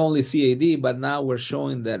not only CAD, but now we're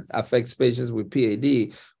showing that affects patients with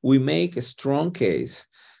PAD, we make a strong case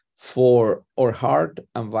for our heart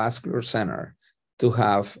and vascular center to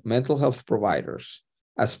have mental health providers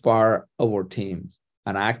as part of our team,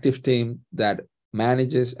 an active team that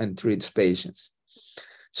manages and treats patients.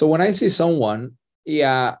 So when I see someone,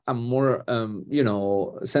 yeah, I'm more,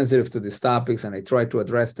 sensitive to these topics, and I try to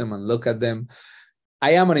address them and look at them.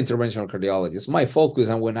 I am an interventional cardiologist. My focus,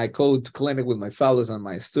 and when I go to clinic with my fellows and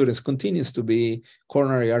my students, continues to be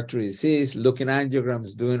coronary artery disease, looking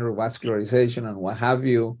angiograms, doing revascularization, and what have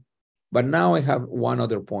you. But now I have one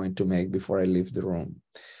other point to make before I leave the room.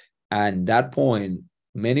 And that point,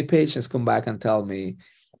 many patients come back and tell me,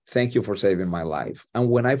 thank you for saving my life. And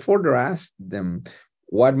when I further ask them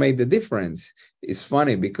what made the difference, it's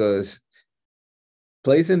funny because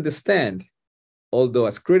placing the stent, although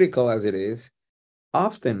as critical as it is,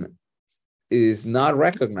 often is not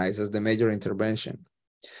recognized as the major intervention.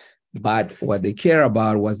 But what they care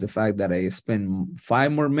about was the fact that I spent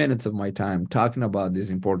 5 more minutes of my time talking about these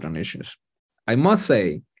important issues. I must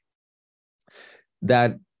say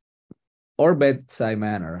that our bedside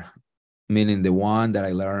manner meaning the one that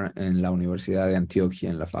I learned in La Universidad de Antioquia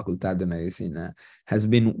in la Facultad de Medicina, has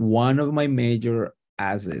been one of my major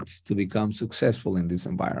assets to become successful in this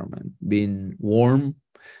environment. Being warm,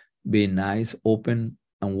 being nice, open,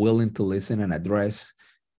 and willing to listen and address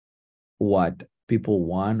what people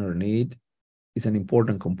want or need is an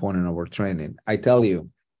important component of our training. I tell you,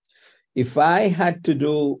 if I had to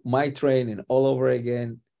do my training all over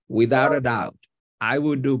again, without a doubt, I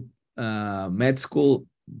would do med school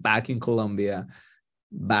back in Colombia,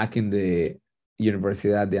 back in the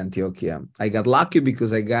Universidad de Antioquia. I got lucky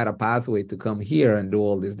because I got a pathway to come here and do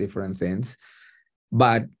all these different things.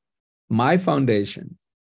 But my foundation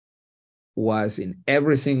was in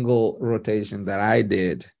every single rotation that I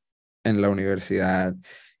did in La Universidad,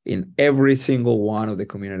 in every single one of the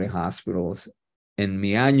community hospitals, in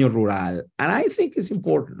mi año rural. And I think it's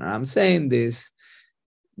important. I'm saying this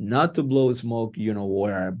not to blow smoke, you know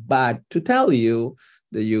where, but to tell you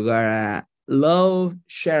that you gotta love,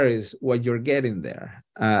 cherish what you're getting there.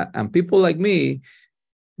 And people like me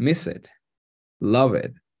miss it, love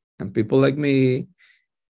it. And people like me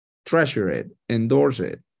treasure it, endorse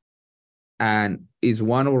it. And it's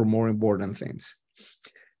one of our more important things.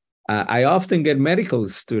 I often get medical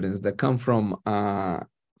students that come from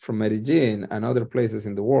Medellin and other places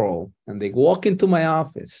in the world, and they walk into my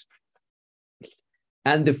office.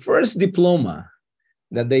 And the first diploma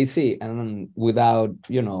that they see, and without,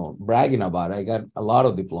 bragging about it, I got a lot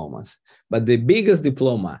of diplomas, but the biggest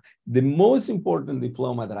diploma, the most important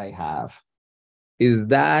diploma that I have is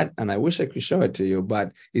that, and I wish I could show it to you,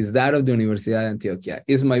 but is that of the Universidad de Antioquia.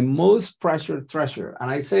 Is my most precious treasure.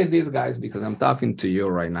 And I say this, guys, because I'm talking to you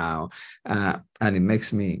right now, and it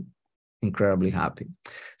makes me incredibly happy.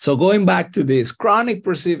 So going back to this chronic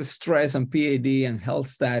perceived stress and PAD and health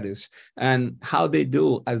status and how they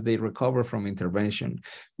do as they recover from intervention.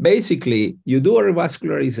 Basically, you do a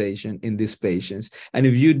revascularization in these patients, and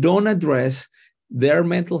if you don't address their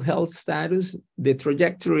mental health status, the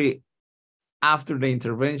trajectory after the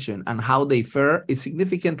intervention and how they fare is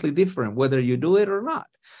significantly different, whether you do it or not.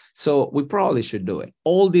 So we probably should do it.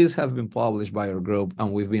 All these have been published by our group,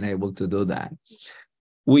 and we've been able to do that.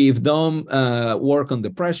 We've done work on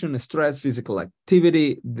depression, stress, physical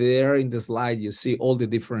activity. There in the slide, you see all the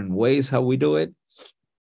different ways how we do it.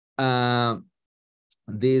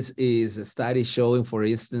 This is a study showing, for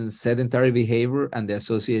instance, sedentary behavior and the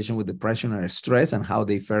association with depression or stress and how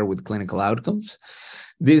they fare with clinical outcomes.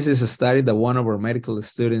 This is a study that one of our medical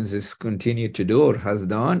students is continued to do or has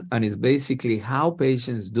done, and it's basically how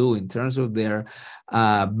patients do in terms of their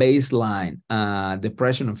baseline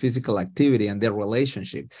depression and physical activity and their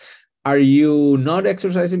relationship. Are you not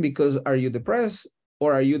exercising because are you depressed,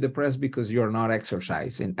 or are you depressed because you're not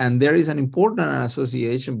exercising? And there is an important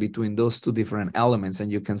association between those two different elements,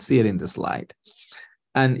 and you can see it in the slide.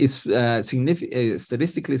 And it's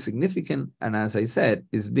statistically significant, and as I said,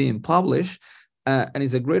 it's being published. And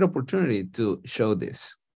it's a great opportunity to show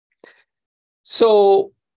this.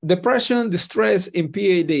 So depression, distress in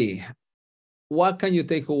PAD, what can you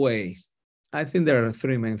take away? I think there are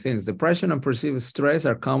three main things. Depression and perceived stress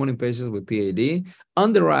are common in patients with PAD,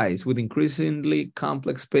 on the rise with increasingly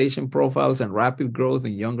complex patient profiles and rapid growth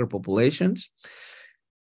in younger populations.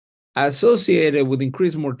 Associated with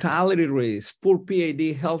increased mortality rates, poor PAD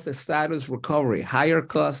health status recovery, higher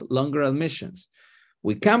costs, longer admissions.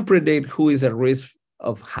 We can predict who is at risk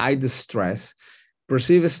of high distress.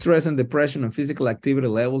 Perceived stress and depression and physical activity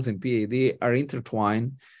levels in PAD are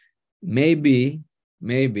intertwined. Maybe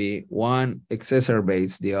one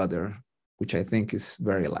exacerbates the other, which I think is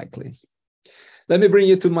very likely. Let me bring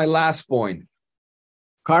you to my last point.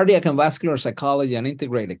 Cardiac and vascular psychology and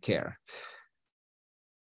integrated care.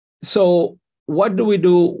 So what do we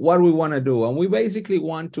do? What do we want to do? And we basically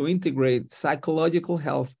want to integrate psychological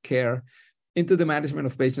health care into the management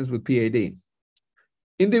of patients with PAD.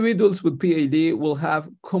 Individuals with PAD will have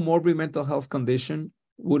comorbid mental health condition,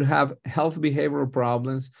 would have health behavioral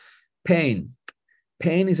problems, pain.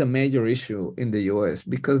 Pain is a major issue in the US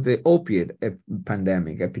because the opiate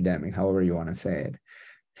epidemic, however you want to say it.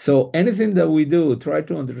 So anything that we do, try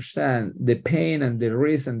to understand the pain and the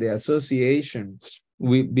risk and the association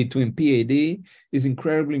between PAD is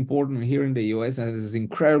incredibly important here in the US, and is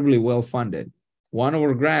incredibly well funded. One of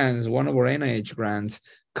our grants, one of our NIH grants,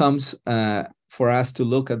 comes for us to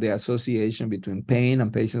look at the association between pain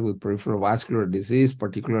and patients with peripheral vascular disease,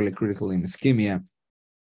 particularly critical ischemia.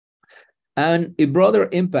 And it broader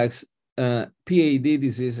impacts PAD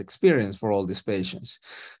disease experience for all these patients.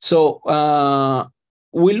 So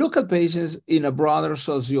we look at patients in a broader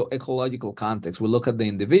socio-ecological context. We look at the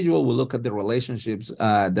individual, we look at the relationships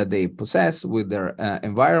that they possess with their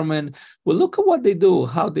environment. We look at what they do,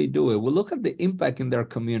 how they do it. We look at the impact in their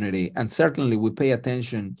community. And certainly we pay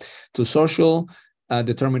attention to social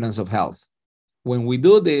determinants of health. When we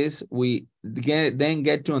do this, we then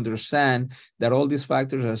get to understand that all these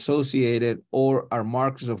factors are associated or are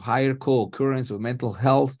markers of higher co-occurrence of mental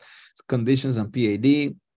health conditions and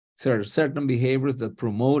PAD. There are certain behaviors that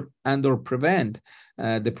promote and or prevent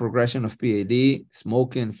the progression of PAD,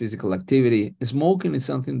 smoking, physical activity. Smoking is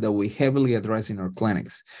something that we heavily address in our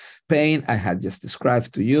clinics. Pain, I had just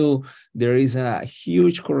described to you, there is a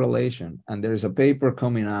huge correlation, and there is a paper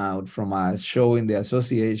coming out from us showing the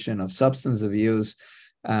association of substance abuse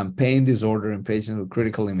and pain disorder in patients with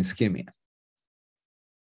critical ischemia.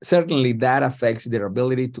 Certainly that affects their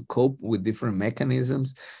ability to cope with different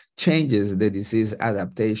mechanisms, changes the disease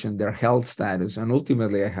adaptation, their health status, and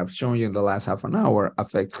ultimately, I have shown you in the last half an hour,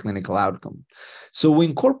 affects clinical outcome. So we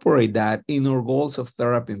incorporate that in our goals of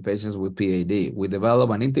therapy in patients with PAD. We develop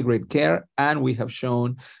and integrate care, and we have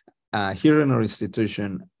shown here in our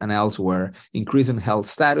institution and elsewhere, increase in health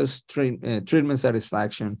status, treatment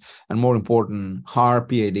satisfaction, and more important, hard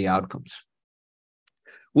PAD outcomes.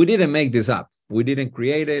 We didn't make this up. We didn't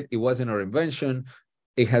create it. It wasn't our invention.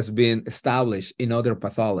 It has been established in other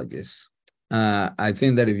pathologies. I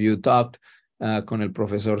think that if you talked con el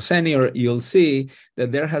professor senior, you'll see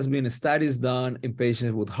that there has been studies done in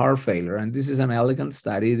patients with heart failure. And this is an elegant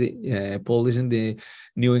study published in the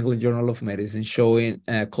New England Journal of Medicine showing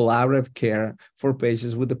collaborative care for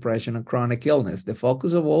patients with depression and chronic illness. The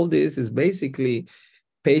focus of all this is basically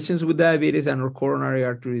patients with diabetes and or coronary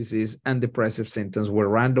artery disease and depressive symptoms were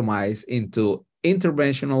randomized into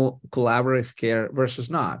interventional collaborative care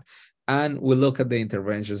versus not. And we look at the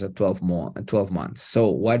interventions at 12 months. So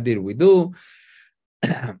what did we do?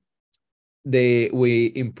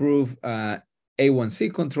 We improve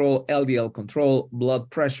A1C control, LDL control, blood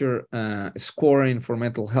pressure scoring for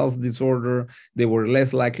mental health disorder. They were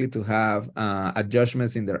less likely to have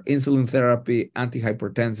adjustments in their insulin therapy,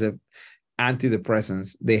 antihypertensive,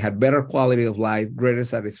 antidepressants. They had better quality of life, greater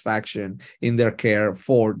satisfaction in their care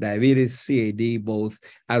for diabetes, CAD, both,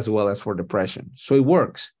 as well as for depression. So it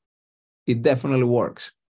works. It definitely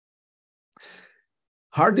works.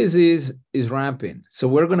 Heart disease is ramping. So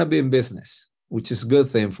we're going to be in business, which is a good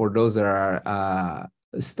thing for those that are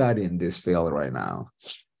studying this field right now.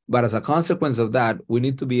 But as a consequence of that, we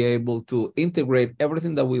need to be able to integrate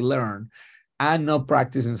everything that we learn and not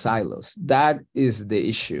practice in silos. That is the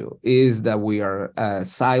issue, is that we are a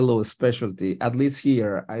silo specialty, at least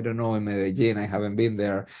here. I don't know in Medellin, I haven't been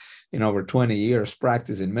there in over 20 years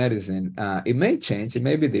practicing medicine. It may change, it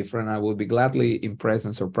may be different. I will be gladly impressed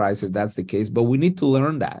and surprised if that's the case, but we need to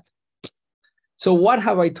learn that. So what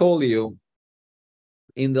have I told you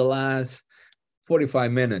in the last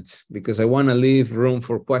 45 minutes? Because I want to leave room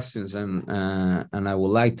for questions, and I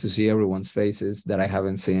would like to see everyone's faces that I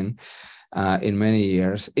haven't seen in many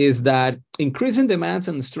years, is that increasing demands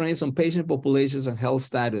and strains on patient populations and health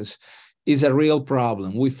status is a real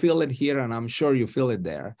problem. We feel it here, and I'm sure you feel it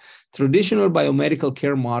there. Traditional biomedical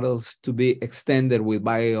care models to be extended with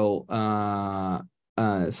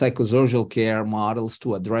psychosocial care models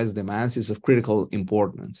to address demands is of critical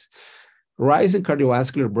importance. Rise in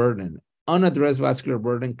cardiovascular burden, unaddressed vascular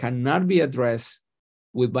burden cannot be addressed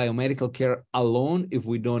with biomedical care alone if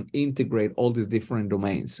we don't integrate all these different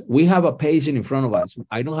domains. We have a patient in front of us.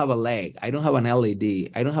 I don't have a leg. I don't have an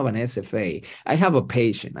LAD. I don't have an SFA. I have a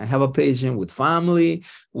patient. I have a patient with family,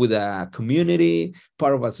 with a community,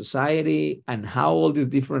 part of a society, and how all these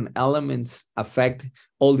different elements affect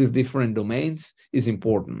all these different domains is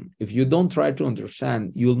important. If you don't try to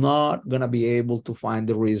understand, you're not going to be able to find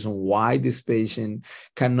the reason why this patient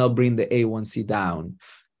cannot bring the A1C down.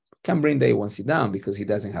 Can bring the A1C down because he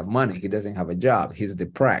doesn't have money, he doesn't have a job, he's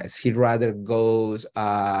depressed, he'd rather goes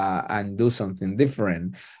and do something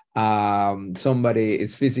different. Somebody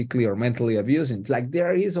is physically or mentally abusing. Like,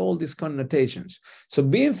 there is all these connotations. So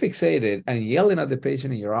being fixated and yelling at the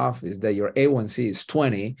patient in your office that your A1C is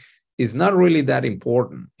 20 is not really that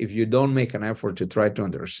important if you don't make an effort to try to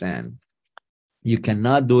understand. You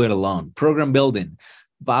cannot do it alone. Program building,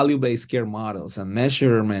 value-based care models, and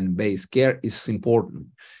measurement-based care is important.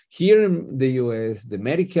 Here in the US, the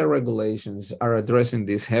Medicare regulations are addressing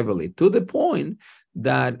this heavily, to the point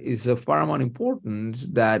that it's of paramount importance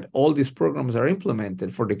that all these programs are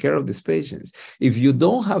implemented for the care of these patients. If you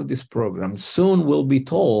don't have this program, soon we'll be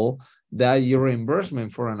told that your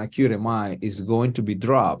reimbursement for an acute MI is going to be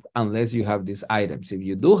dropped unless you have these items. If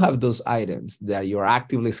you do have those items that you're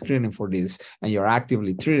actively screening for this and you're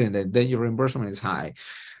actively treating it, then your reimbursement is high.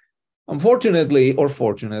 Unfortunately, or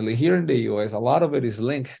fortunately, here in the US, a lot of it is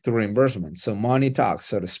linked to reimbursement. So money talks,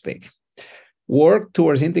 so to speak. Work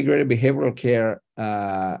towards integrated behavioral care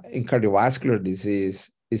in cardiovascular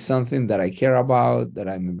disease is something that I care about, that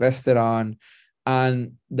I'm invested on,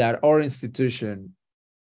 and that our institution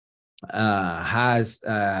has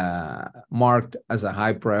marked as a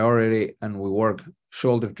high priority, and we work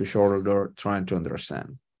shoulder to shoulder trying to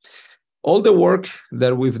understand. All the work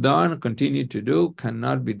that we've done, continue to do,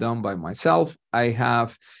 cannot be done by myself. I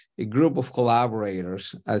have a group of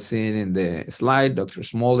collaborators, as seen in the slide, Dr.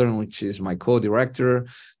 Smolderen, which is my co-director,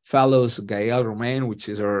 fellows, Gael Romain, which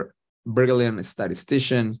is our brilliant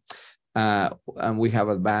statistician, and we have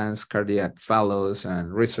advanced cardiac fellows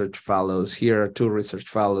and research fellows. Here are 2 research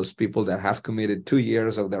fellows, people that have committed 2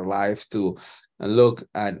 years of their life to look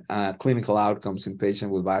at clinical outcomes in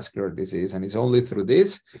patients with vascular disease. And it's only through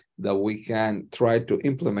this that we can try to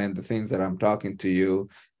implement the things that I'm talking to you,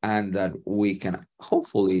 and that we can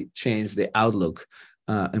hopefully change the outlook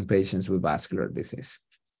in patients with vascular disease.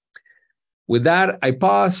 With that, I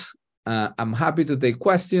pause. I'm happy to take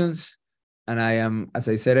questions. And I am, as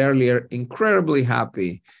I said earlier, incredibly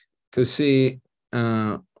happy to see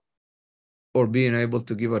or being able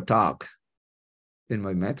to give a talk in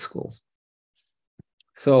my med school.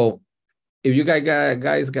 So, if you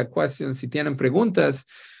guys got questions, si tienen preguntas,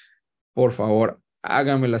 por favor,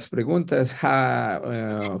 háganme las preguntas.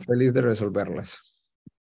 Feliz de resolverlas.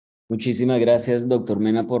 Muchísimas gracias, doctor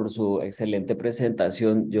Mena, por su excelente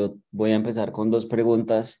presentación. Yo voy a empezar con 2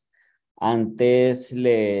 preguntas. Antes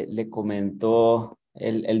le comento,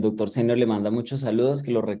 el doctor senior le manda muchos saludos,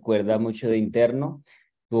 que lo recuerda mucho de interno.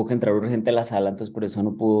 Tuvo que entrar urgente a la sala, entonces por eso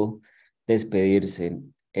no pudo despedirse.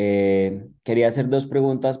 Quería hacer 2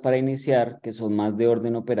 preguntas para iniciar, que son más de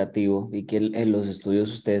orden operativo, y que en los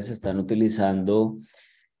estudios ustedes están utilizando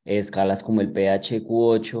escalas como el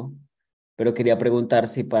PHQ-8, pero quería preguntar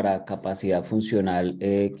si para capacidad funcional,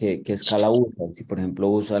 ¿qué escala usan? Si, por ejemplo,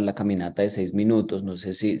 usan la caminata de 6 minutos, no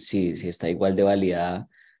sé si está igual de validada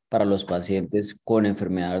para los pacientes con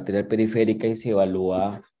enfermedad arterial periférica, y se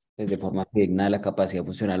evalúa pues, de forma digna la capacidad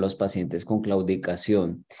funcional a los pacientes con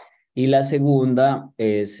claudicación. Y la segunda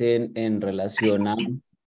es en relación a,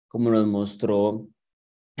 como nos mostró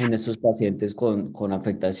en estos pacientes con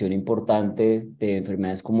afectación importante de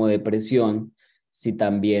enfermedades como depresión, si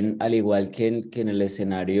también, al igual que en el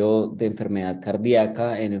escenario de enfermedad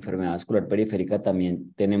cardíaca, en enfermedad vascular periférica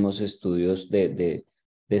también tenemos estudios de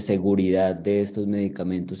seguridad de estos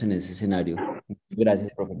medicamentos en ese escenario.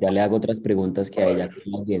 Gracias, profe. Ya le hago otras preguntas que hay aquí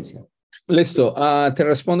en la audiencia. Listo. Te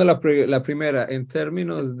respondo la primera. En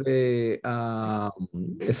términos de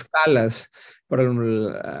escalas para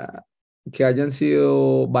que hayan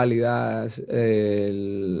sido validadas,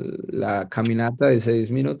 la caminata de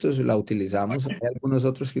 6 minutos la utilizamos. Hay algunos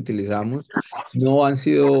otros que utilizamos. No han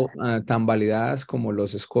sido tan validadas como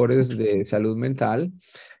los scores de salud mental.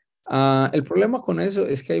 El problema con eso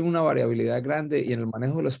es que hay una variabilidad grande, y en el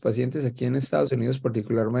manejo de los pacientes aquí en Estados Unidos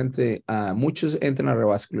particularmente, muchos entran a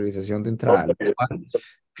revascularización de entrada, lo cual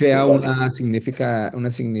crea una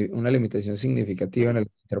limitación significativa en la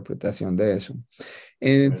interpretación de eso.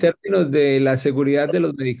 En términos de la seguridad de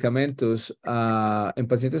los medicamentos en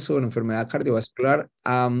pacientes con enfermedad cardiovascular,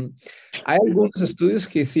 hay algunos estudios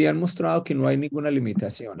que sí han mostrado que no hay ninguna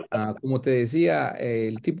limitación. Como te decía,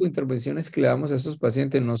 el tipo de intervenciones que le damos a estos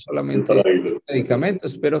pacientes no solamente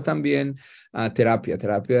medicamentos, pero también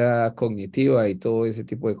terapia cognitiva y todo ese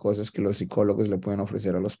tipo de cosas que los psicólogos le pueden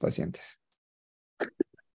ofrecer a los pacientes.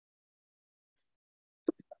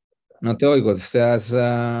 No te oigo, estás...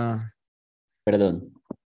 Perdón.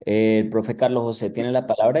 El profe Carlos José tiene la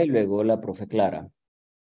palabra y luego la profe Clara.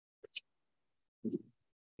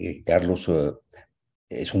 Carlos,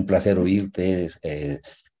 es un placer oírte,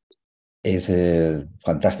 es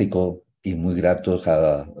fantástico y muy grato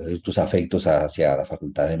tus afectos hacia la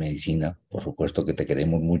Facultad de Medicina. Por supuesto que te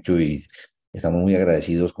queremos mucho y estamos muy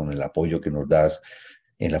agradecidos con el apoyo que nos das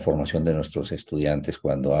en la formación de nuestros estudiantes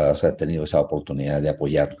cuando has tenido esa oportunidad de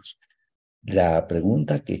apoyarlos. La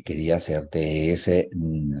pregunta que quería hacerte es,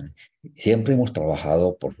 siempre hemos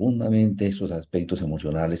trabajado profundamente esos aspectos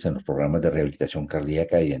emocionales en los programas de rehabilitación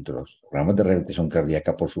cardíaca, y dentro de los programas de rehabilitación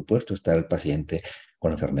cardíaca, por supuesto, está el paciente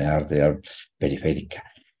con enfermedad arterial periférica.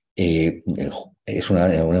 es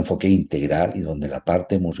un enfoque integral y donde la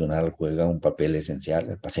parte emocional juega un papel esencial.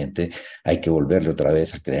 El paciente hay que volverle otra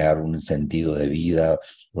vez a crear un sentido de vida,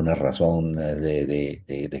 una razón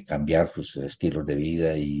de cambiar sus estilos de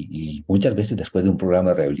vida y muchas veces después de un programa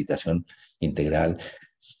de rehabilitación integral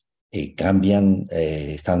cambian,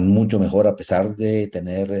 están mucho mejor a pesar de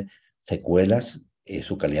tener secuelas,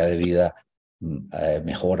 su calidad de vida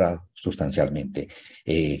mejora sustancialmente.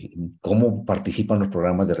 Eh, ¿Cómo participan los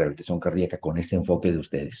programas de rehabilitación cardíaca con este enfoque de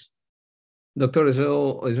ustedes? Doctor,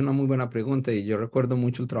 eso es una muy buena pregunta y yo recuerdo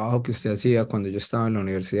mucho el trabajo que usted hacía cuando yo estaba en la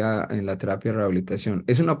universidad en la terapia de rehabilitación.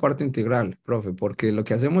 Es una parte integral, profe, porque lo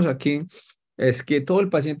que hacemos aquí es que todo el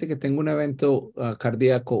paciente que tenga un evento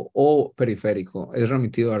cardíaco o periférico es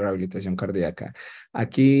remitido a rehabilitación cardíaca.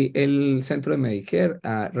 Aquí el centro de Medicare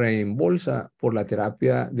reembolsa por la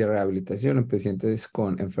terapia de rehabilitación en pacientes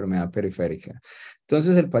con enfermedad periférica.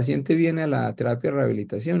 Entonces el paciente viene a la terapia de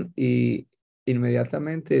rehabilitación y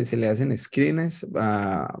inmediatamente se le hacen screenings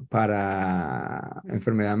para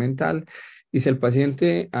enfermedad mental y si el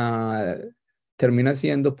paciente termina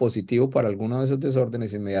siendo positivo para alguno de esos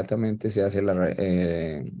desórdenes, inmediatamente se hace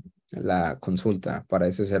la consulta para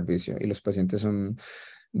ese servicio y los pacientes son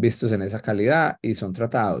vistos en esa calidad y son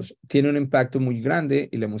tratados. Tiene un impacto muy grande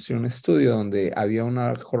y le mostré un estudio donde había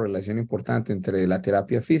una correlación importante entre la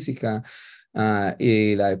terapia física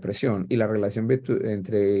y la depresión y la relación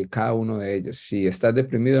entre cada uno de ellos. Si estás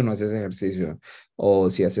deprimido, no haces ejercicio. O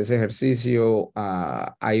si haces ejercicio,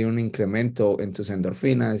 hay un incremento en tus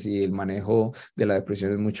endorfinas y el manejo de la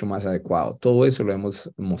depresión es mucho más adecuado. Todo eso lo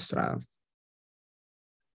hemos mostrado.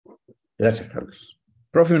 Gracias, Carlos.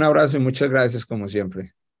 Profe, un abrazo y muchas gracias como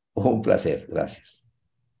siempre. Un placer, gracias.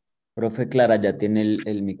 Profe Clara, ya tiene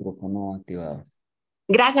el micrófono activado.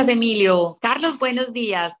 Gracias, Emilio. Carlos, buenos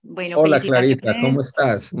días. Bueno, Hola, Clarita, ¿cómo felicitaciones.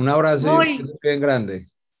 estás? Un abrazo y un Muy beso bien grande.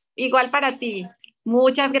 igual para ti.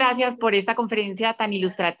 Muchas gracias por esta conferencia tan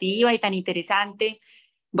ilustrativa y tan interesante.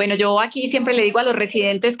 Bueno, yo aquí siempre le digo a los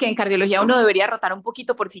residentes que en cardiología uno debería rotar un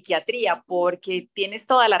poquito por psiquiatría, porque tienes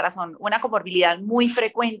toda la razón. Una comorbilidad muy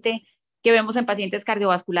frecuente que vemos en pacientes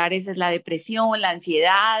cardiovasculares es la depresión, la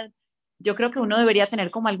ansiedad. Yo creo que uno debería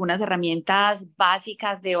tener como algunas herramientas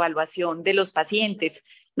básicas de evaluación de los pacientes.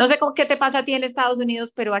 No sé qué te pasa a ti en Estados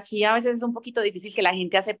Unidos, pero aquí a veces es un poquito difícil que la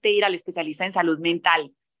gente acepte ir al especialista en salud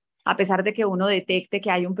mental. A pesar de que uno detecte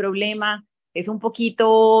que hay un problema, es un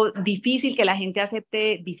poquito difícil que la gente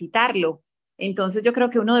acepte visitarlo. Entonces yo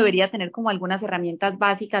creo que uno debería tener como algunas herramientas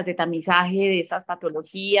básicas de tamizaje de estas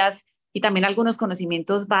patologías y también algunos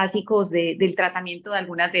conocimientos básicos del tratamiento de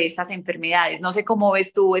algunas de estas enfermedades. No sé cómo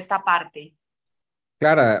ves tú esta parte.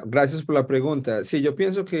 Clara, gracias por la pregunta. Sí, yo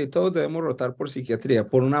pienso que todos debemos rotar por psiquiatría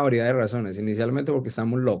por una variedad de razones. Inicialmente porque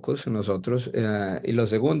estamos locos nosotros y lo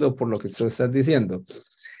segundo por lo que tú estás diciendo.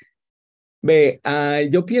 Ve,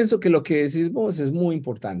 yo pienso que lo que decís vos es muy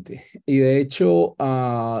importante y de hecho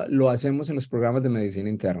lo hacemos en los programas de medicina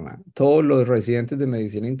interna. Todos los residentes de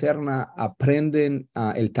medicina interna aprenden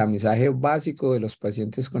el tamizaje básico de los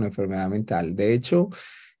pacientes con enfermedad mental. De hecho,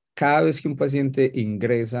 cada vez que un paciente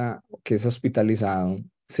ingresa, que es hospitalizado,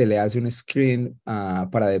 se le hace un screen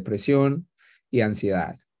para depresión y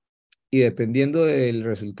ansiedad y dependiendo del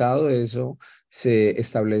resultado de eso, se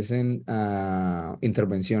establecen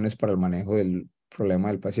intervenciones para el manejo del problema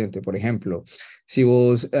del paciente. Por ejemplo, si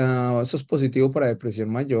vos sos positivo para depresión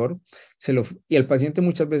mayor, y el paciente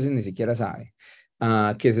muchas veces ni siquiera sabe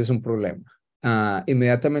que ese es un problema.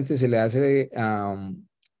 Inmediatamente se le hace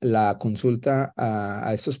la consulta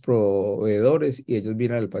a estos proveedores y ellos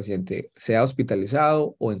vienen al paciente, sea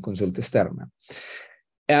hospitalizado o en consulta externa.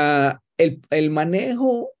 El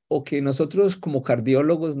manejo o que nosotros como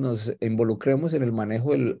cardiólogos nos involucremos en el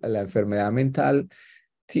manejo de la enfermedad mental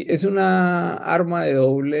es una arma de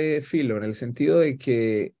doble filo en el sentido de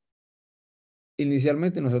que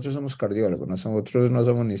inicialmente nosotros somos cardiólogos, nosotros no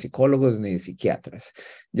somos ni psicólogos ni psiquiatras.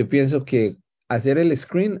 Yo pienso que hacer el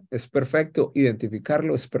screen es perfecto,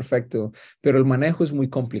 identificarlo es perfecto, pero el manejo es muy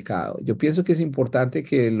complicado. Yo pienso que es importante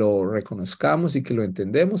que lo reconozcamos y que lo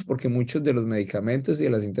entendemos porque muchos de los medicamentos y de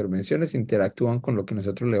las intervenciones interactúan con lo que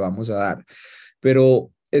nosotros le vamos a dar.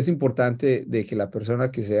 Pero es importante de que la persona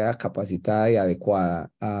que sea capacitada y adecuada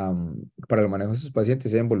para el manejo de sus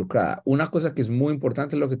pacientes sea involucrada. Una cosa que es muy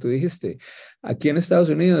importante es lo que tú dijiste. Aquí en Estados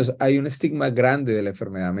Unidos hay un estigma grande de la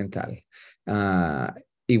enfermedad mental,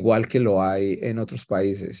 igual que lo hay en otros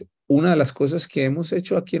países. Una de las cosas que hemos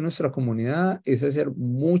hecho aquí en nuestra comunidad es hacer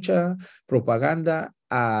mucha propaganda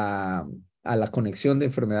a la conexión de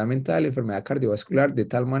enfermedad mental y enfermedad cardiovascular de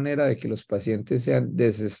tal manera de que los pacientes sean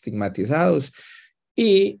desestigmatizados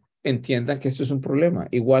y entiendan que esto es un problema.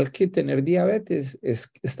 Igual que tener diabetes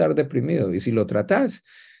es estar deprimido, y si lo tratas,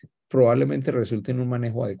 probablemente resulte en un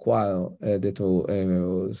manejo adecuado de tus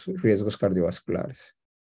riesgos cardiovasculares.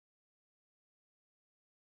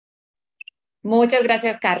 Muchas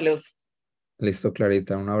gracias, Carlos. Listo,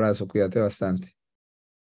 Clarita. Un abrazo. Cuídate bastante.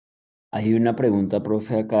 Hay una pregunta,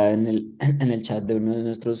 profe, acá en en el chat de uno de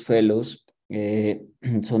nuestros fellows.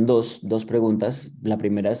 Son dos preguntas. La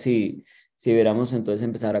primera, si deberíamos entonces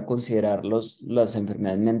empezar a considerar las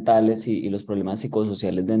enfermedades mentales y los problemas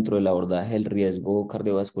psicosociales dentro del abordaje del riesgo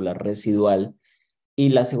cardiovascular residual. Y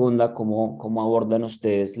la segunda, ¿cómo abordan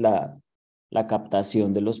ustedes la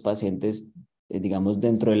captación de los pacientes, digamos,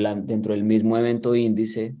 dentro del mismo evento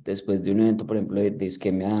índice, después de un evento, por ejemplo, de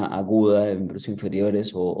isquemia aguda de miembros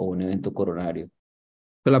inferiores o un evento coronario?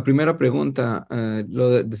 Pero la primera pregunta,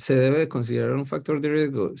 ¿se debe de considerar un factor de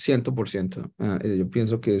riesgo? 100%. Yo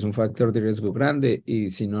pienso que es un factor de riesgo grande,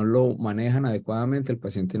 y si no lo manejan adecuadamente, el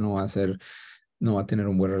paciente no va a tener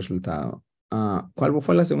un buen resultado. ¿Cuál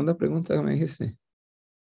fue la segunda pregunta que me dijiste?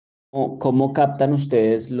 ¿Cómo captan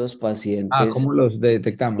ustedes los pacientes ¿Cómo los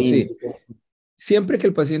detectamos? Sí. índice? Siempre que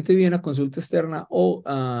el paciente viene a consulta externa o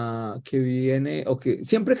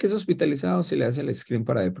siempre que es hospitalizado, se le hace el screen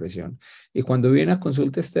para depresión. Y cuando viene a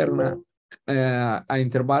consulta externa, a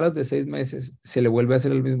intervalos de 6 meses, se le vuelve a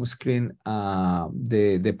hacer el mismo screen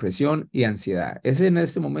de depresión y ansiedad. En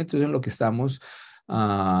este momento es en lo que estamos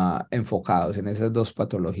enfocados, en esas dos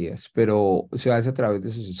patologías, pero se hace a través de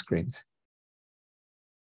sus screens.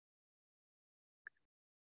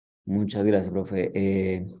 Muchas gracias,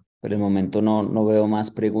 profe. Por el momento no veo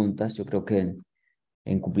más preguntas. Yo creo que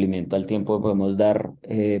en cumplimiento al tiempo podemos dar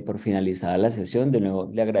por finalizada la sesión. De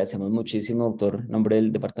nuevo, le agradecemos muchísimo, doctor, en nombre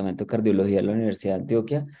del Departamento de Cardiología de la Universidad de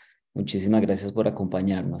Antioquia. Muchísimas gracias por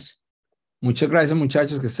acompañarnos. Muchas gracias,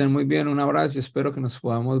 muchachos, que estén muy bien. Un abrazo y espero que nos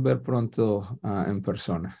podamos ver pronto en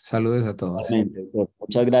persona. Saludos a todos. Igualmente, doctor.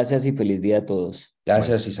 Muchas gracias y feliz día a todos. Bueno,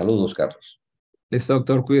 Gracias y saludos, Carlos. listo,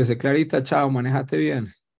 doctor, cuídese. Clarita, chao, manéjate bien.